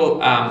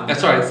people.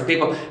 It's the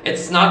people.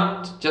 It's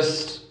not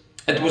just.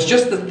 It was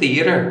just the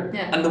theatre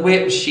and the way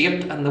it was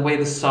shaped and the way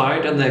the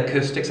sound and the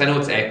acoustics. I know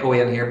it's echoey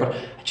in here, but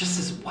it just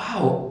says,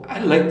 wow,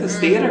 I like this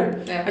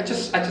theatre. Yeah. I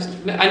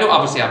know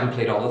obviously I haven't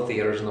played all the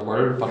theatres in the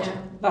world, but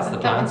that's the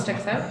plan. That one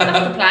sticks out.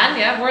 That's the plan,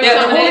 yeah.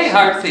 The Holy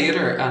Heart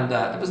Theatre, and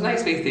it was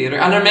nice wee theatre.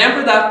 And I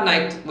remember that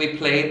night we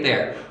played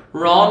there.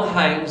 Ron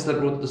Hynes,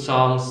 that wrote the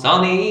song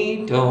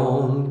Sonny,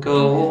 Don't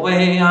Go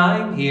Away,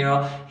 I'm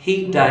Here,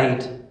 he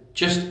died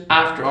just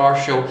after our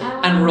show,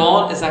 and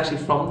Ron is actually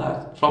from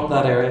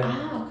that area.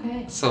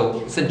 Okay.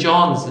 So St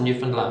John's in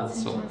Newfoundland.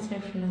 St. John's,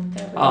 Newfoundland.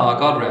 There we go. Oh,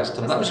 God rest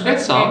him. That was a great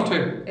song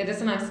too. It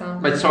is a nice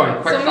song. Right,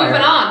 sorry. Quick so fire.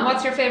 moving on,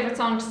 what's your favourite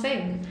song to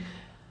sing?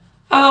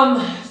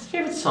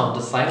 Favourite song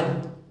to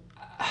sing?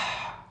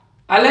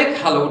 I like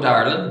Hello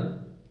Darling.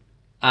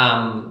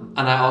 And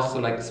I also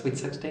like Sweet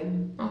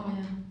 16. Oh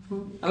yeah.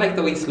 I like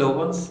the wee slow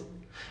ones.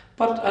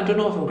 But I don't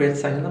know if I'm great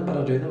singing them, but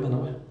I do them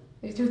anyway.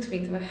 You do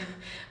tweet them.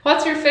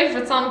 What's your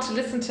favourite song to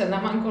listen to?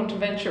 Now I'm going to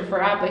venture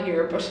for ABBA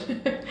here, but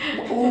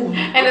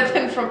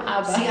anything from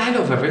ABBA. See, I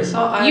love every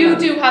song. You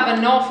do have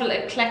an awful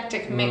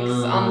eclectic mix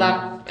on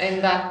that.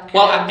 In that.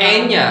 Well,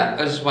 Enya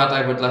is what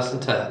I would listen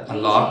to a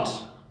lot.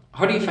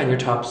 How do you find your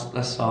top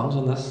list songs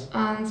on this?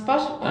 On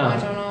Spotify? I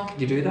don't know. Can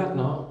you do that?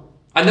 No.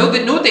 I know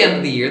they know at the end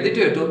of the year they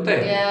do it, don't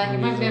they? Yeah, you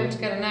might be able to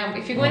get it now.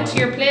 If you go into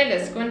your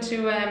playlist, go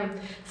into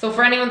so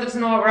for anyone that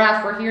doesn't know what we're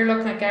at, we're here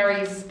looking at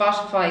Gary's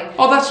Spotify.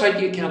 Oh, that's right.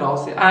 You can't all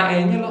see.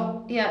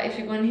 Enya. Yeah, if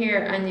you go in here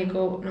and you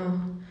go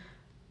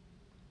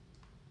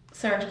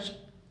search.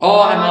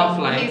 Oh, I'm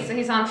offline.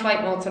 He's on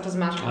flight mode, so it doesn't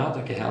matter. Oh,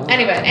 okay, hell.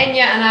 Anyway,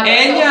 Enya and ABBA.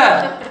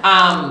 Enya.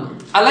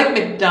 I like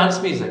my dance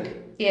music.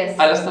 Yes.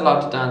 I listen a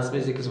lot to dance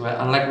music as well.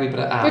 I like a wee bit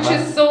of ABBA. Which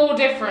is so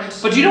different.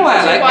 But you know why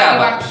I like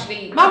ABBA?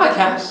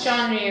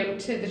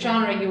 To the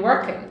genre you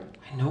work in.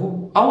 I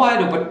know. Oh, I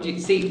know. But you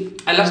see,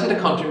 I listen to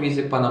country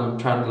music when I'm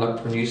trying to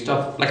look for new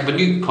stuff. Like if a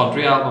new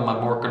country album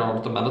I'm working on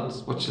at the minute,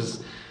 which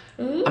is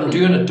I'm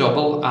doing a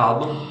double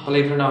album,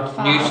 believe it or not.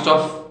 Fab. New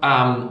stuff,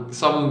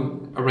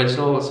 some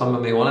original, some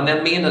of my own. And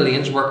then me and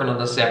Elaine's working on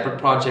a separate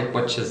project,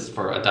 which is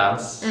for a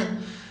dance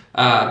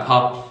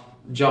pop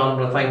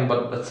genre thing,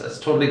 but it's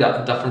totally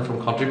different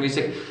from country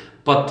music.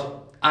 But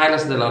I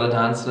listen to a lot of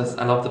dance.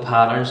 I love the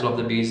patterns, love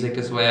the music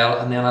as well.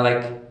 And then I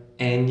like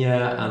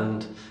Enya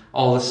and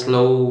all the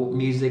slow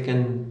music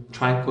and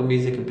tranquil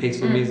music and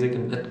peaceful music,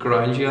 and it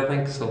grounds you, I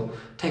think. So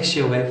it takes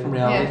you away from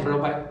reality for a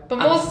while. But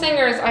most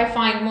singers, I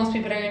find, most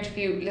people I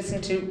interview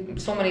listen to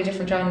so many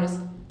different genres.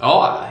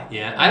 Oh,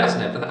 yeah. I listen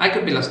to everything. I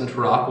could be listening to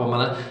rock one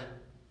minute,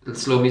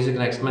 slow music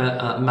next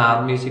minute,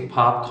 mad music,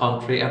 pop,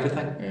 country,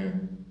 everything.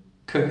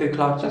 Cuckoo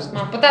clock just.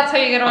 But that's how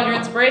you get all your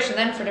inspiration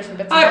then for different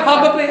bits. I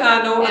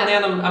know, and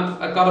then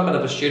I've got a bit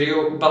of a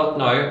studio built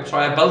now.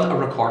 Sorry, I built a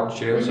recording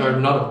studio. Sorry,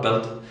 I'm not a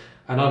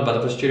bit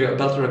of a studio. I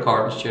built a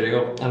recording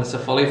studio, and it's a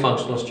fully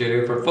functional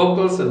studio for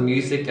vocals and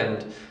music.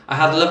 And I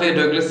had Olivia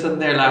Douglas in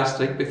there last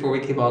week before we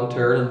came on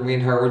tour, and me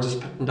and her were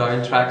just putting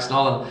down tracks and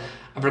all. And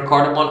I've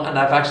recorded one, and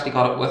I've actually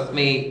got it with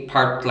me,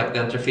 part like the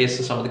interface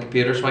of some of the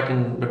computers, so I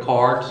can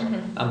record.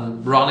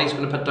 And Ronnie's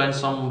going to put down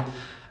some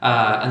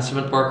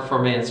instrument work for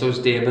me, and so is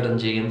David and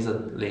James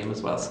and Liam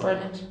as well. So.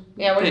 Brilliant.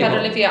 Yeah, we've had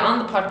Olivia on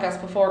the podcast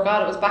before.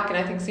 God, it was back in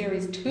I think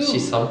series 2.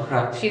 She's some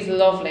crack. She's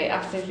lovely,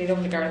 absolutely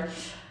lovely girl.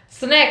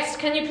 So next,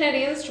 can you play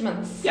the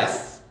instruments?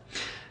 Yes.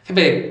 It can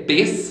be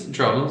bass,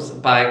 drums,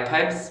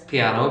 bagpipes,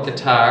 piano,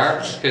 guitar,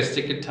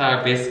 acoustic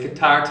guitar, bass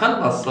guitar,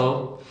 tin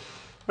whistle,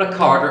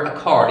 recorder,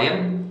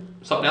 accordion,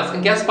 something else.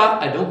 And guess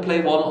what? I don't play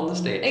one on the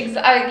stage.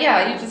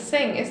 Yeah, you just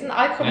sing.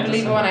 I couldn't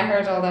believe it when I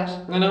heard all that.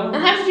 I know.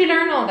 And how did you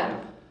learn all them?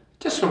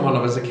 Just from when I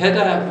was a kid.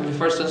 My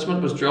first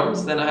instrument was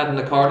drums, then I had an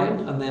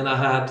accordion, and then I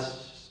had, I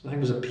think it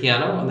was a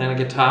piano, and then a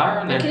guitar,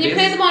 and then can you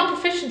play them all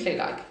proficiently,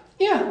 like?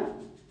 Yeah.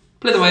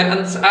 Play them away, and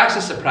it's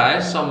actually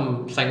surprised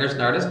some singers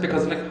and artists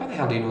because they're like, how the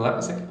hell do you know that? I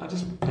was like, I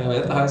just play away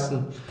at the house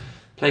and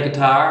play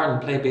guitar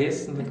and play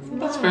bass, and like,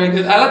 that's very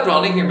good. I let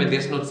Ronnie hear my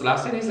bass notes the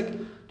last night, he's like,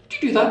 did you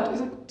do that?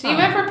 He's like, do you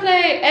ever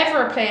play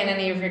in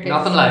any of your gigs?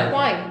 Nothing live.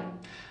 Why?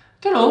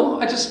 Don't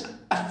know,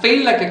 I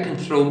feel like it can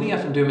throw me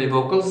if I'm doing my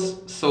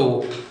vocals,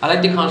 so I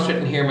like to concentrate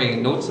and hear my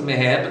notes in my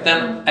head, but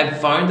then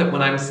I've found that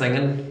when I'm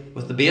singing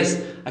with the bass,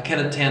 I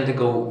kind of tend to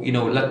go,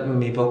 let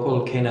my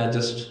vocal kind of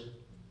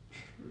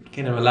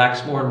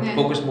relax more and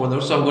focus more on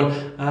those. So I'm going,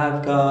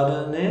 I've got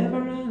a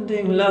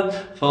never-ending love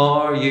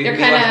for you. You're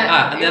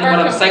and then when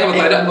I'm singing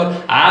without it, I'm going,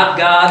 I've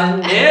got a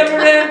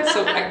never-ending.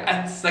 So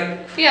it's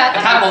like, I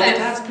can't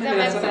multitask. That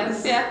makes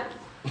sense. Yeah.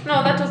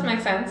 No, that does make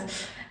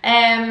sense.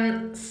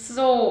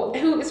 So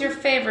who is your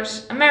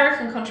favourite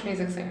American country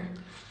music singer?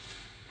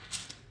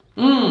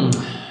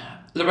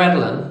 Loretta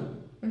Lynn.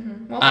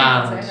 What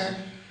would you say her?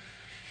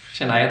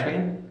 Shania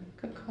Twain.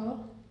 Good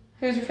call.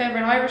 Who's your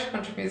favourite Irish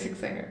country music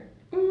singer?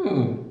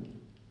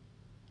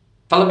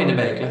 Philomena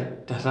Bagley.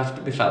 Does have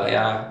to be Philly,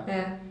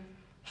 yeah.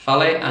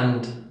 Philly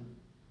and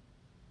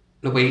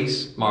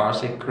Louise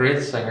Morrissey,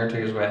 great singer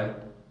too as well.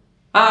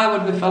 I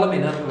would be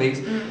Philomena and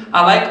Louise.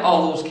 I like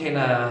all those kind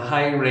of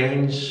high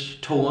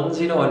range tones,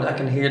 and I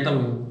can hear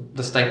them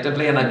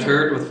distinctively. And I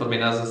toured with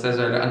Philomena, as I said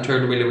earlier, and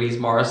toured with Louise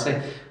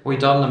Morrissey. We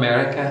done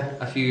America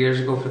a few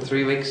years ago for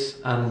 3 weeks,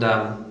 and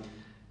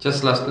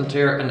just listening to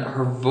her and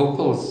her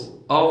vocals.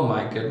 Oh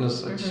my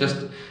goodness, it's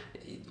just.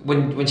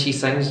 When she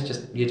sings,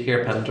 you'd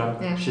hear a pin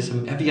drop. Yeah.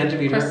 Have you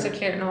interviewed her? Crystal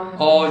clear, no.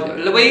 Oh,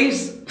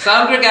 Louise,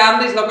 Sandra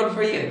Ganley's looking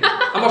for you.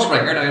 I must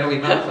ring her now in a wee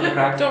minute for the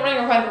crack. Don't ring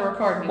her while we're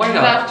recording. Why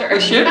not? After. I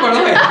should, by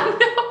the way.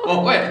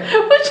 Oh, wait.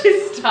 Would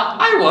you stop?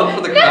 I won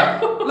for the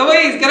crack.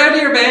 Louise, get out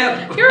of your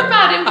bed. You're a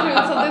bad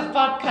influence on this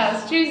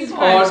podcast. Jesus Oh,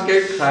 Christ.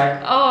 it's good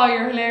crack. Oh,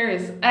 you're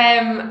hilarious.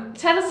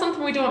 Tell us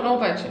something we don't know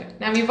about you.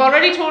 Now, you've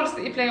already told us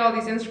that you play all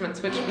these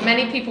instruments, which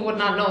many people would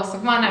not know. So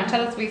come on now,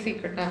 tell us a wee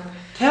secret now.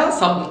 Tell us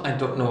something I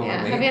don't know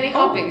about me. Have you any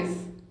hobbies?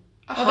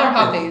 Other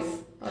hobbies?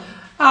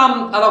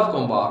 I love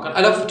going walking.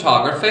 I love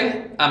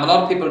photography. A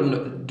lot of people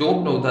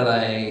don't know that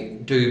I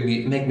do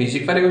make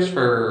music videos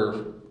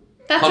for.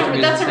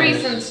 That's a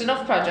recent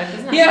enough project,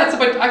 isn't it? Yeah, it's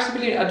about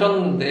actually. I've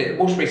done the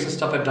most recent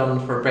stuff I've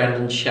done for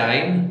Brendan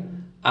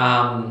Shine.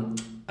 I'm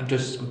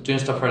doing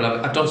stuff for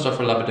I've done stuff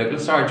for Labadouglas.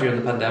 Sorry,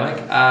 during the pandemic.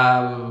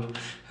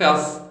 Who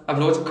else? I've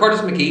loads.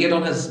 Curtis McGee. I've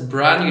done his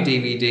brand new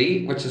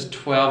DVD, which is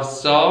 12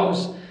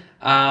 songs.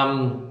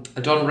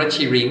 I've done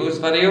Richie Remo's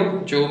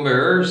video, Joe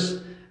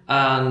Moore's.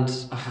 And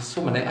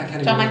so many, I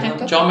can't even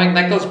remember. John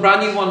McNichol's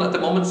brand new one at the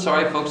moment.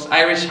 Sorry, folks.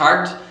 Irish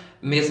Heart,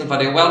 amazing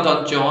video. Well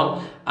done,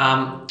 John.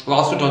 We've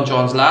also done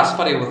John's last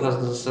video with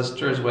his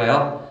sister as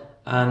well.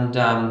 And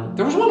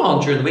there was one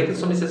on during the week, and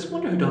somebody says, "I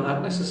wonder who done that."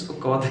 And I says, "Oh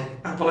God,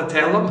 will I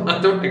tell them?" I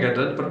don't think I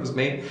did, but it was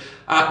me.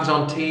 It was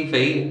on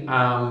TV.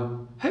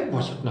 Who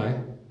was it now?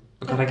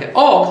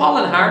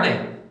 Colin Harney.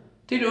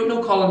 Do you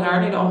know Colin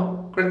Harney?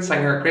 No, great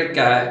singer, great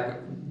guy.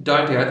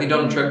 Down to earth, he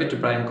done a tribute to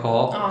Brian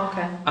Call. Oh,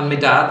 okay. And my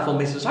dad phoned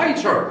me and says, "Hi,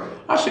 sir,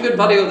 that's a good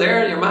video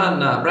there. Your man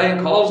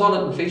Brian Call's on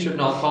it and featured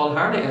not Colin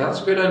Harney. That's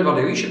a good old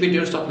video. You should be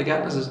doing stuff like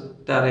that." And I says,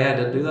 "Daddy, I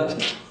didn't do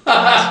that."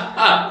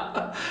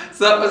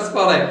 So that was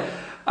funny.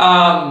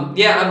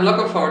 I'm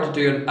looking forward to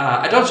doing.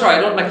 I don't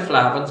like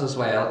Flavins as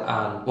well,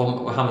 and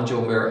one with him and Joe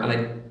Moore,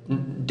 and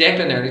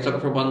Declan Early's looking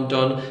for one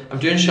done. I'm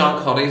doing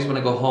Sean Cuddy's when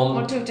I go home.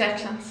 We'll do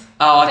Declan's.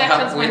 Oh, I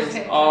Declan's can't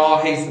wait. Oh,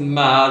 he's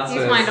mad.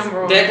 He's my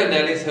number one. Declan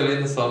Early's Hooli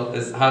in the Sun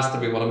has to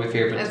be one of my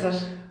favourites.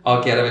 Is it?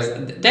 Oh,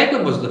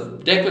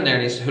 Declan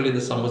Early's Hooli in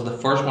the Sun was the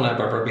first one I've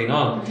ever been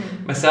on.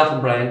 Mm-hmm. Myself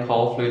and Brian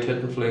Call flew to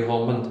it and flew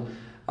home, and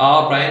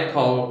Brian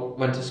Call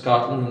went to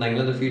Scotland and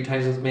England a few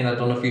times with me, and I'd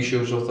done a few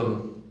shows with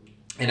him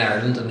in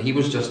Ireland, and he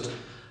was just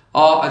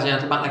a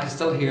gentleman. I can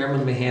still hear him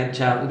in my head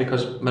chatting,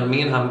 because when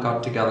me and him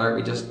got together,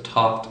 we just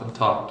talked. And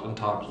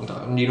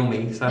you know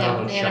me, so I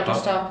don't never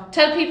stop.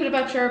 Tell people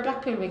about your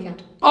Blackpool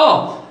weekend.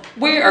 Oh,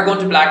 we are going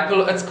to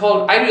Blackpool. It's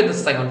called, I do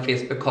this thing on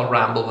Facebook called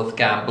Ramble with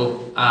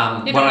Gamble.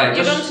 You've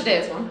done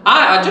today's one.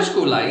 I just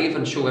go live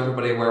and show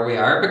everybody where we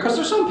are, because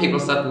there's some people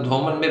sitting at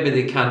home and maybe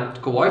they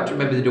can't go out, or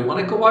maybe they don't want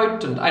to go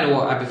out. And I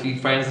know I have a few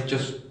friends that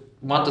just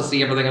want to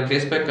see everything on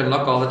Facebook and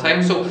look all the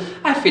time, so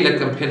I feel like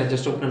I'm kind of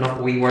just opening up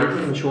a wee world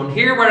and showing,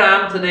 here where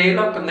I am today,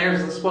 look, and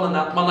there's this one and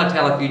that one. I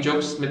tell a few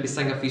jokes, maybe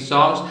sing a few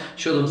songs,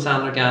 show them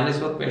Sandra Ganley's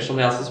with me or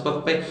somebody else is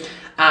with me,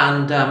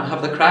 and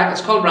have the crack.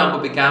 It's called Ramble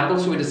with Gamble,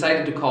 so we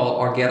decided to call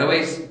our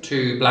getaways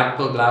to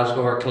Blackpool,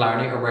 Glasgow or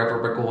Killarney or wherever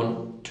we're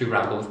going to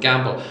Ramble with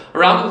Gamble.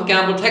 Ramble with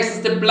Gamble takes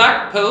us to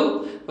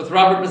Blackpool with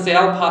Robert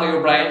Mazzell, Paddy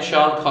O'Brien,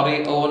 Sean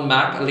Cuddy, Owen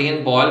Mack,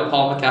 Elaine Boyle,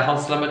 Paul McCahill,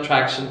 Slim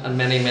Attraction and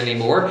many, many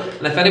more.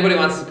 And if anybody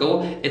wants to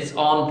go, it's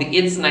on the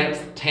 8th,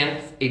 9th,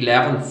 10th,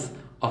 11th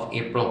of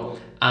April.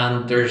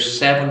 And there's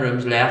 7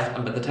 rooms left,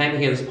 and by the time you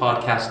hear this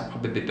podcast, it'll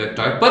probably be booked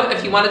out. But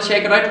if you want to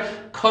check it out,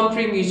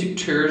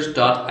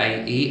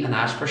 countrymusictours.ie and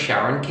ask for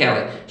Sharon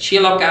Kelly.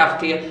 She'll look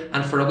after you,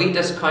 and for a wee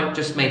discount,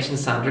 just mention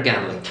Sandra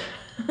Ganley.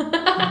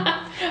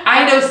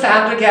 I know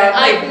Sandra Ganley.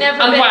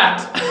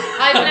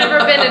 I've never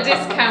been a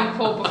discount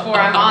code before.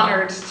 I'm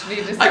honoured to be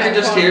a discount I can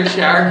just hear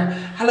Sharon.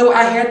 Hello,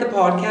 I heard the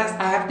podcast.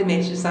 I have to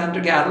mention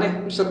Sandra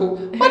Ganley. So go,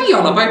 what are you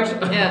on about?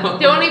 Yeah.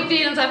 The only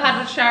feelings I've had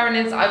with Sharon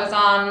is I was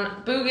on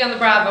Boogie on the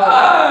Bravo.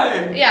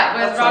 Aye. Yeah,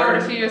 with Robert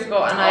a few years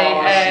ago, and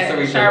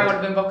Sharon would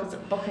have been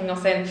booking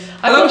us in.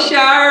 Hello,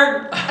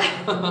 Sharon.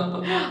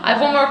 I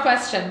have one more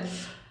question.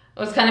 It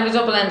was kind of a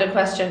double-ended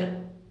question.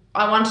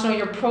 I want to know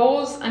your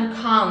pros and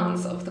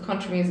cons of the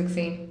country music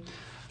scene.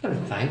 Let me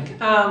think.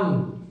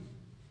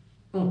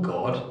 Oh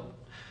God,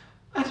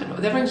 I don't know.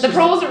 The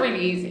pros are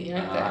really easy,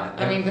 aren't they?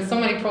 I mean, there's so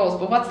many pros,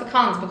 but what's the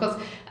cons? Because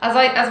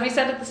as we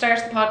said at the start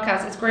of the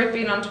podcast, it's great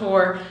being on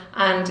tour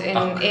and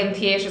in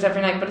theatres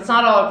every night, but it's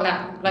not all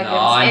glam.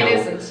 It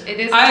isn't. It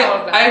isn't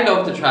all glam. I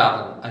love the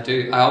travelling. I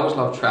do. I always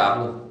love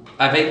travelling.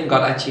 I've even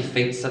got itchy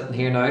feet sitting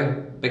here now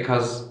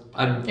because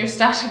you're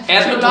static for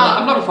Edmonton. too long.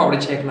 I'm looking forward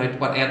to checking out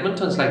what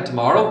Edmonton's like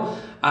tomorrow.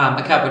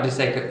 I can't wait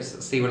to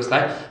see what it's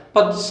like.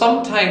 But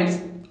sometimes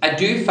I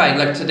do find,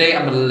 like today,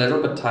 I'm a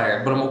little bit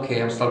tired, but I'm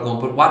okay. I'm still going.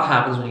 But what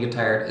happens when you get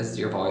tired is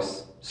your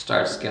voice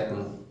starts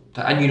getting,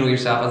 and you know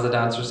yourself as a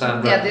dancer,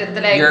 Sandra. Yeah,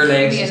 the legs. Your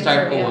legs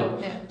start going.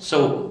 Yeah.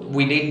 So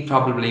we need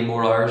probably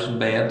more hours in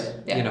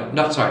bed. Yeah. You know,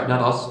 not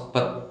us,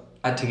 but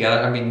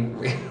together. I mean,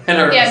 in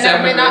our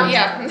separate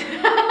rooms.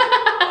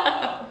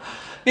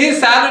 Me and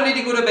Sandra need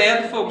to go to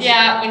bed, folks.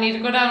 Yeah, we need to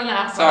go down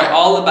now. Sorry,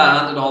 all the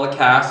band and all the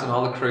cast and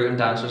all the crew and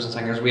dancers and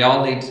singers, we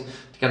all need to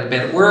get to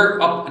bed. We're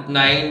up at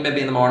 9,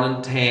 maybe in the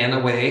morning, 10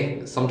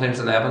 away, sometimes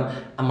 11,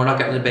 and we're not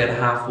getting to bed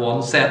at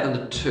 1:30, setting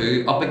at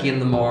 2, up again in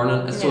the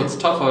morning. So it's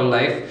tough out of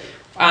life.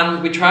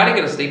 And we try to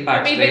get a sleep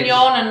backstage. I've been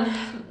yawning.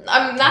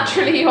 I'm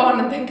naturally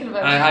yawning thinking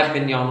about it. I have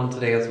been yawning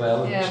today as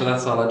well, Yeah. so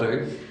that's all I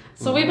do.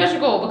 So we better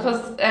go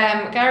because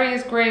Gary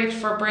is great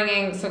for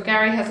bringing. So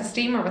Gary has a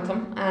steamer with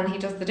him, and he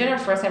does the dinner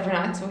for us every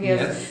night. So he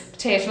has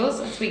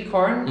potatoes and sweet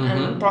corn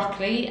and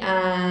broccoli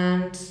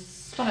and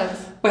what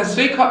else? Well,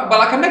 sweet corn.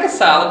 Well, I can make a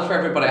salad for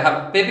everybody. I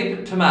have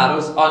baby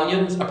tomatoes,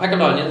 onions, or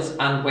pickled onions,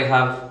 and we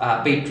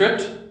have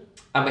beetroot,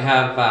 and we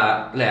have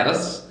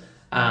lettuce,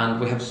 and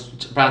we have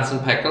Branson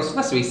pickles. So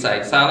that's a wee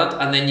side salad,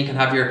 and then you can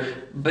have your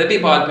baby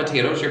boiled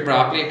potatoes, your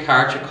broccoli, your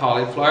carrot, your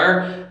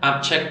cauliflower,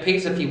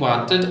 chickpeas if you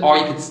wanted, or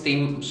you could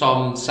steam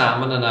some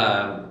salmon in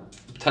a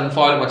tin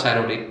foil, which I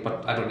don't eat,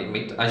 but I don't eat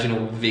meat, as you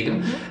know,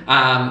 vegan.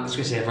 I was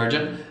going to say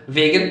virgin,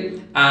 vegan.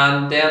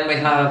 And then we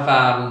have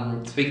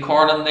sweet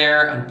corn in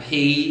there, and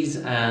peas,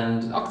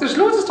 and there's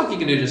loads of stuff you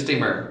can do to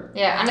steamer.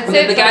 Yeah, and it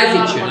saves the guys a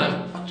lot eat of tuna.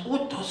 money. Oh,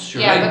 it does,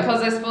 sure. Yeah,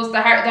 because I suppose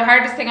the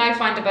hardest thing I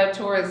find about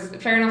tours,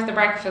 fair enough, the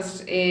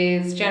breakfast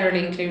is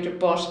generally included,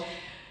 but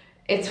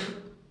it's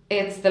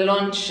the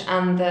lunch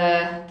and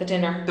the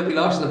dinner. Did we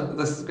lost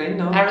the screen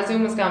now? Our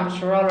Zoom is gone, but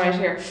we're all right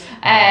here.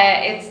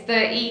 It's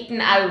the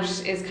eating out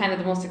is kind of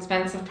the most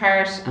expensive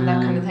part and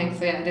that kind of thing.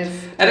 So yeah, it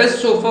is. It is.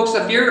 So folks,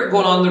 if you're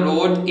going on the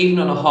road, even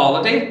on a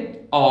holiday,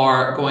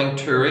 or going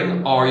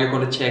touring, or you're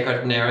going to check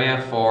out an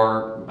area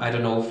for, I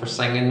don't know, for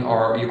singing,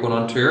 or you're going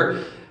on tour,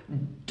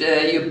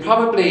 you're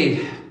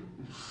probably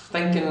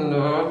thinking,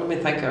 you're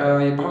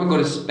probably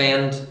going to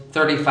spend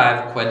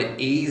 35 quid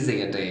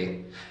easy a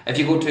day. If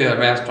you go to a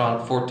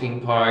restaurant,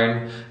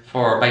 £14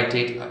 for a bite to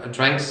eat,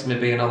 drinks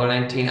maybe another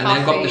 19, and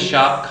then go up the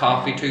shop,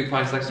 coffee £2,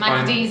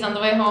 £6. Mickey D's on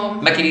the way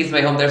home. Mickey D's on the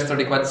way home, there's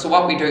 30 quid. So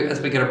what we do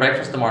is we get a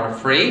breakfast in the morning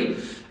free,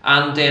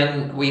 and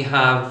then we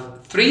have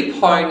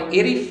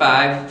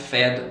 £3.85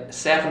 fed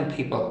 7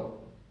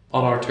 people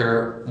on our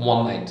tour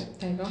one night.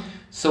 There you go.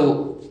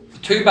 So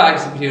 2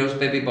 bags of potatoes,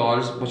 baby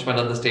balls, which went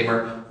on the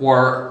steamer,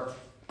 were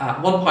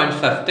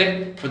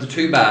 £1.50 for the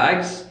 2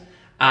 bags.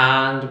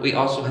 And we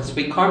also had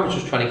sweet corn, which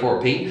was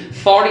 24p,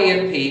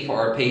 48p for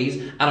our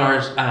peas, and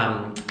our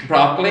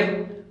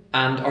broccoli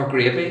and our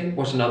gravy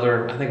was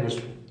another, I think it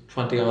was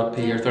 20 odd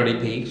p or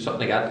 30p,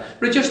 something like that.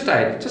 Reduced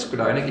diet, just go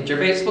down and get your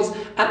vegetables,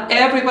 and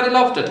everybody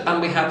loved it.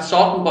 And we had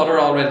salt and butter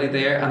already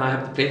there, and I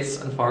have the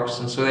plates and forks,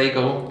 and so there you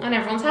go. And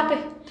everyone's happy.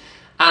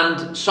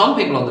 And some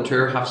people on the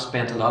tour have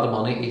spent a lot of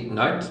money eating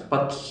out,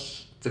 but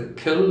the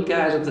cool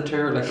guys of the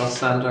tour, like us,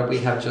 Sandra, we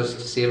have just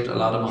saved a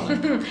lot of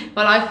money.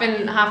 Well, I've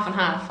been half and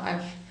half.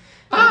 I've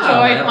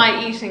enjoyed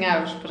my eating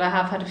out, but I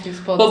have had a few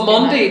spuds. But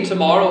Monday,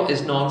 tomorrow,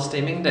 is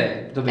non-steaming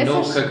day. There'll be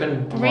no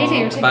cooking tomorrow. Really?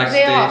 You're taking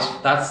backstage. the day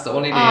off? That's the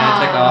only day I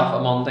take off,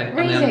 a Monday.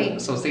 Really? And then,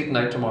 so it's eating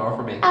out tomorrow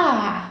for me.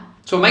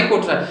 So I might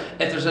go to,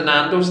 if there's a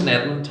Nando's in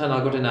Edmonton,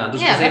 I'll go to Nando's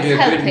because they do a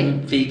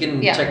good vegan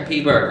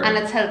chickpea burger. And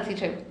it's healthy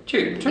too.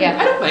 True. Yeah.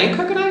 I don't mind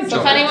cooking out. So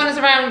if anyone is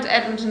around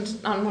Edmonton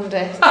on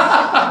Monday,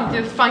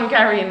 you'll find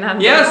Gary and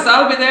Nando's. Yes,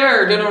 I'll be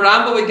there doing a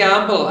ramble with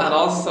Gamble, and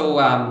also,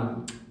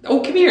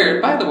 come here,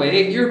 by the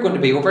way, you're going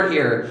to be over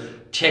here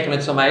checking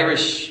out some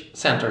Irish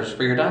centres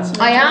for your dancing.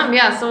 I am,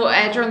 yeah. So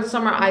during the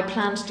summer I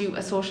plan to do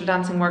a social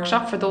dancing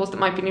workshop. For those that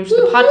might be new to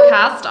the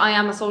podcast, I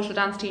am a social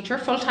dance teacher,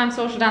 full-time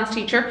social dance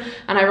teacher,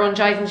 and I run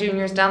Jive and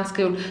Juniors Dance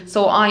School.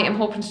 So I am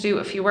hoping to do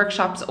a few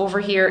workshops over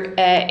here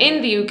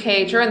in the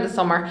UK during the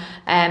summer,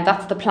 and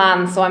that's the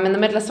plan. So I'm in the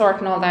middle of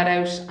sorting all that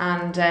out,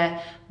 and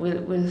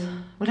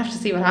we'll have to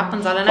see what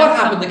happens. What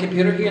happened? The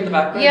computer here in the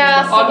background?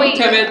 Yeah, so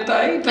it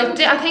died.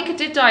 I think it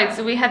did die.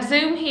 So we had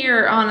Zoom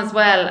here on as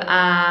well,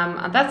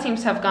 and that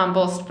seems to have gone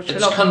bust. But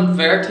it's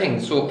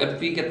converting. So if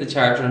we get the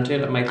charger into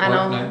it, it might work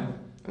now.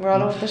 We're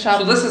all over the shop.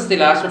 So this is the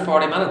last for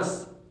 40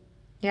 minutes.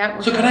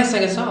 Yeah. So can I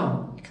sing a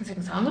song? You can sing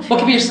a song. Well,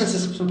 come here, since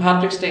it's St.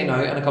 Patrick's Day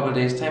now in a couple of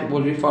days' time,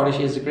 we'll do 40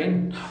 Shades of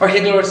Green. Or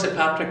Hegel or St.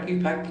 Patrick, you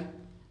pick.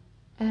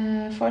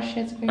 40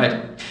 Shades of Green.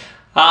 Right.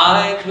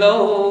 I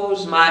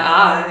close my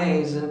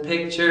eyes and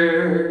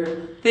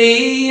picture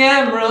the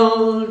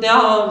emerald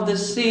of the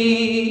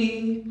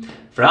sea,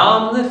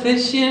 from the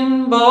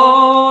fishing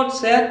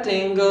boats at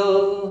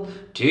Dingle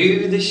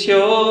to the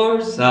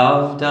shores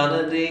of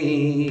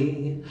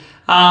Donnelly.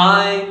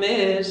 I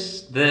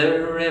miss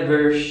the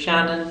river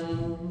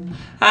Shannon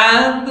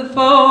and the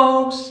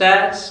folks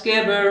at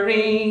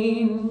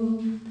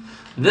Skibbereen,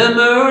 the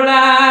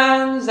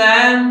moorlands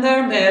and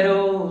their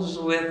meadows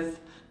with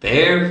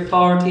their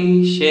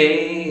 40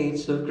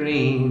 shades of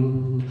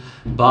green.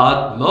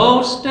 But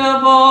most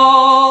of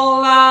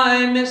all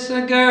I miss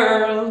a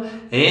girl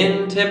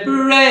in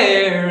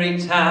Tipperary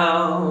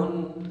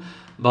town.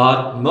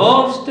 But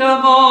most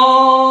of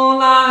all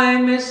I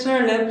miss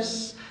her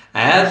lips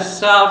as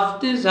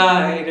soft as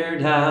eider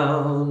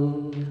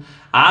down.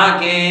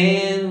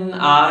 Again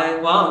I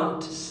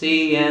want to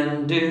see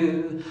and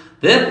do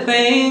the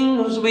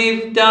things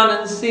we've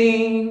done and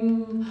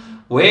seen,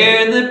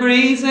 where the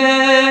breeze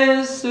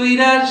is sweet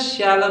as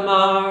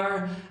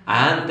Shalimar,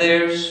 and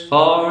there's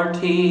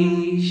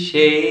 40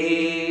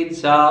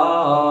 shades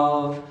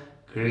of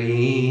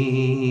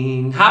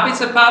green. Happy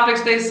St.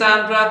 Patrick's Day,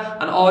 Sandra,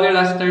 and all your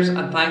listeners,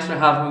 and thanks for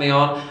having me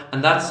on.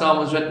 And that song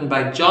was written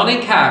by Johnny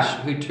Cash,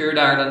 who toured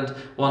Ireland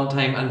one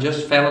time and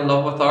just fell in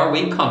love with our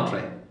wee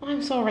country.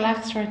 I'm so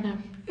relaxed right now.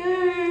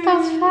 Yay. That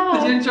was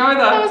fab. Did you enjoy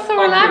that? That was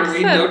so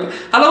relaxing.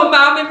 Hello,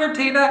 Mammy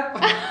Martina.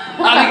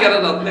 How do you get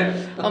it up there?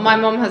 Well, my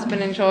mum has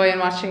been enjoying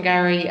watching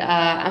Gary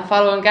and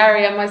following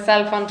Gary and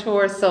myself on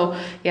tour. So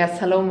yes,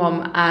 hello,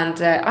 mum.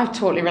 And I'm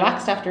totally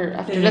relaxed after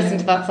listening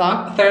to that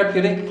song.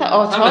 Therapeutic.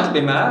 I'm meant to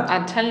be mad.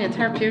 I'm telling you,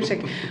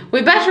 therapeutic.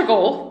 We better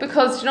go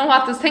because you know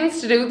what? There's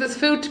things to do. There's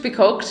food to be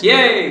cooked.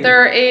 Yay!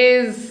 There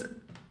is.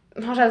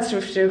 What else do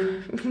we have to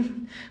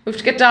do? We have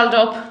to get dolled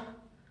up.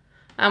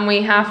 And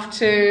we have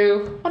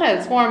to, what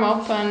else? Warm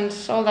up and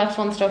all that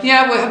fun stuff.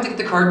 Yeah, we have to get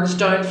the curtains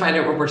down, find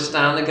out where we're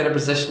standing, get a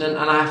positioning,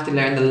 and I have to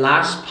learn the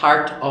last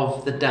part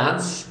of the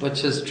dance,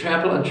 which is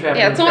treble and treble.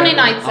 Yeah, it's and only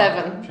treble night and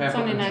seven. Up, treble it's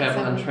only and night treble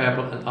seven. and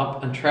treble and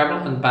up and treble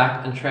and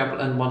back and treble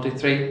and 1, 2,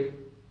 3.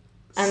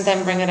 And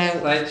then bring it out.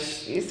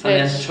 Switch. You switch.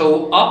 And then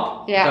toe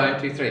up, Yeah.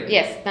 down, 2, 3.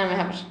 Yes, then we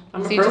have it.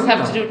 I'm So a you just pro have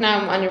to now. do it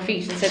now on your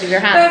feet instead of your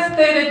hands.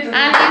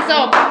 And he's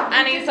up.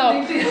 And he's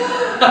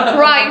up.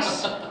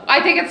 Right. I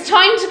think it's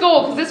time to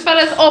go because this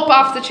fella's up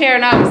off the chair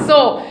now.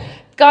 So,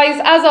 guys,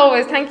 as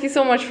always, thank you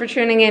so much for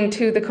tuning in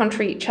to the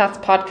Country Chats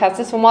podcast.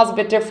 This one was a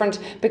bit different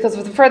because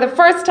for the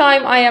first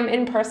time I am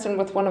in person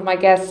with one of my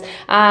guests.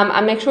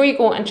 And make sure you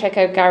go and check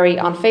out Gary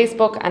on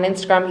Facebook and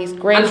Instagram. He's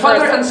great And for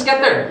Twitter us. and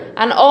Skitter.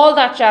 And all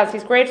that jazz.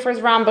 He's great for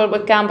his ramble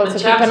with Gamble. So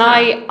And keep an Chaps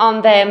eye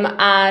on them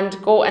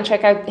and go and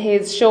check out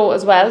his show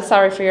as well.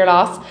 Sorry for your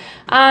loss.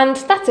 And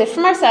that's it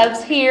from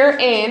ourselves here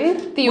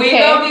in the UK. We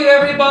love you,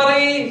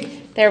 everybody.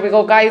 There we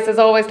go, guys. As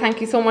always,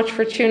 thank you so much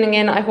for tuning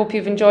in. I hope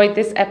you've enjoyed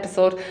this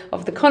episode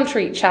of the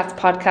Country Chats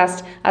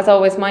podcast. As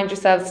always, mind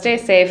yourselves, stay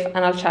safe, and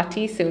I'll chat to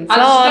you soon. And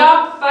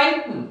stop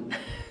fighting.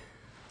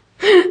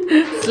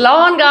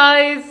 Slán,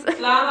 guys.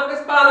 Slán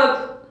agus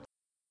ballad.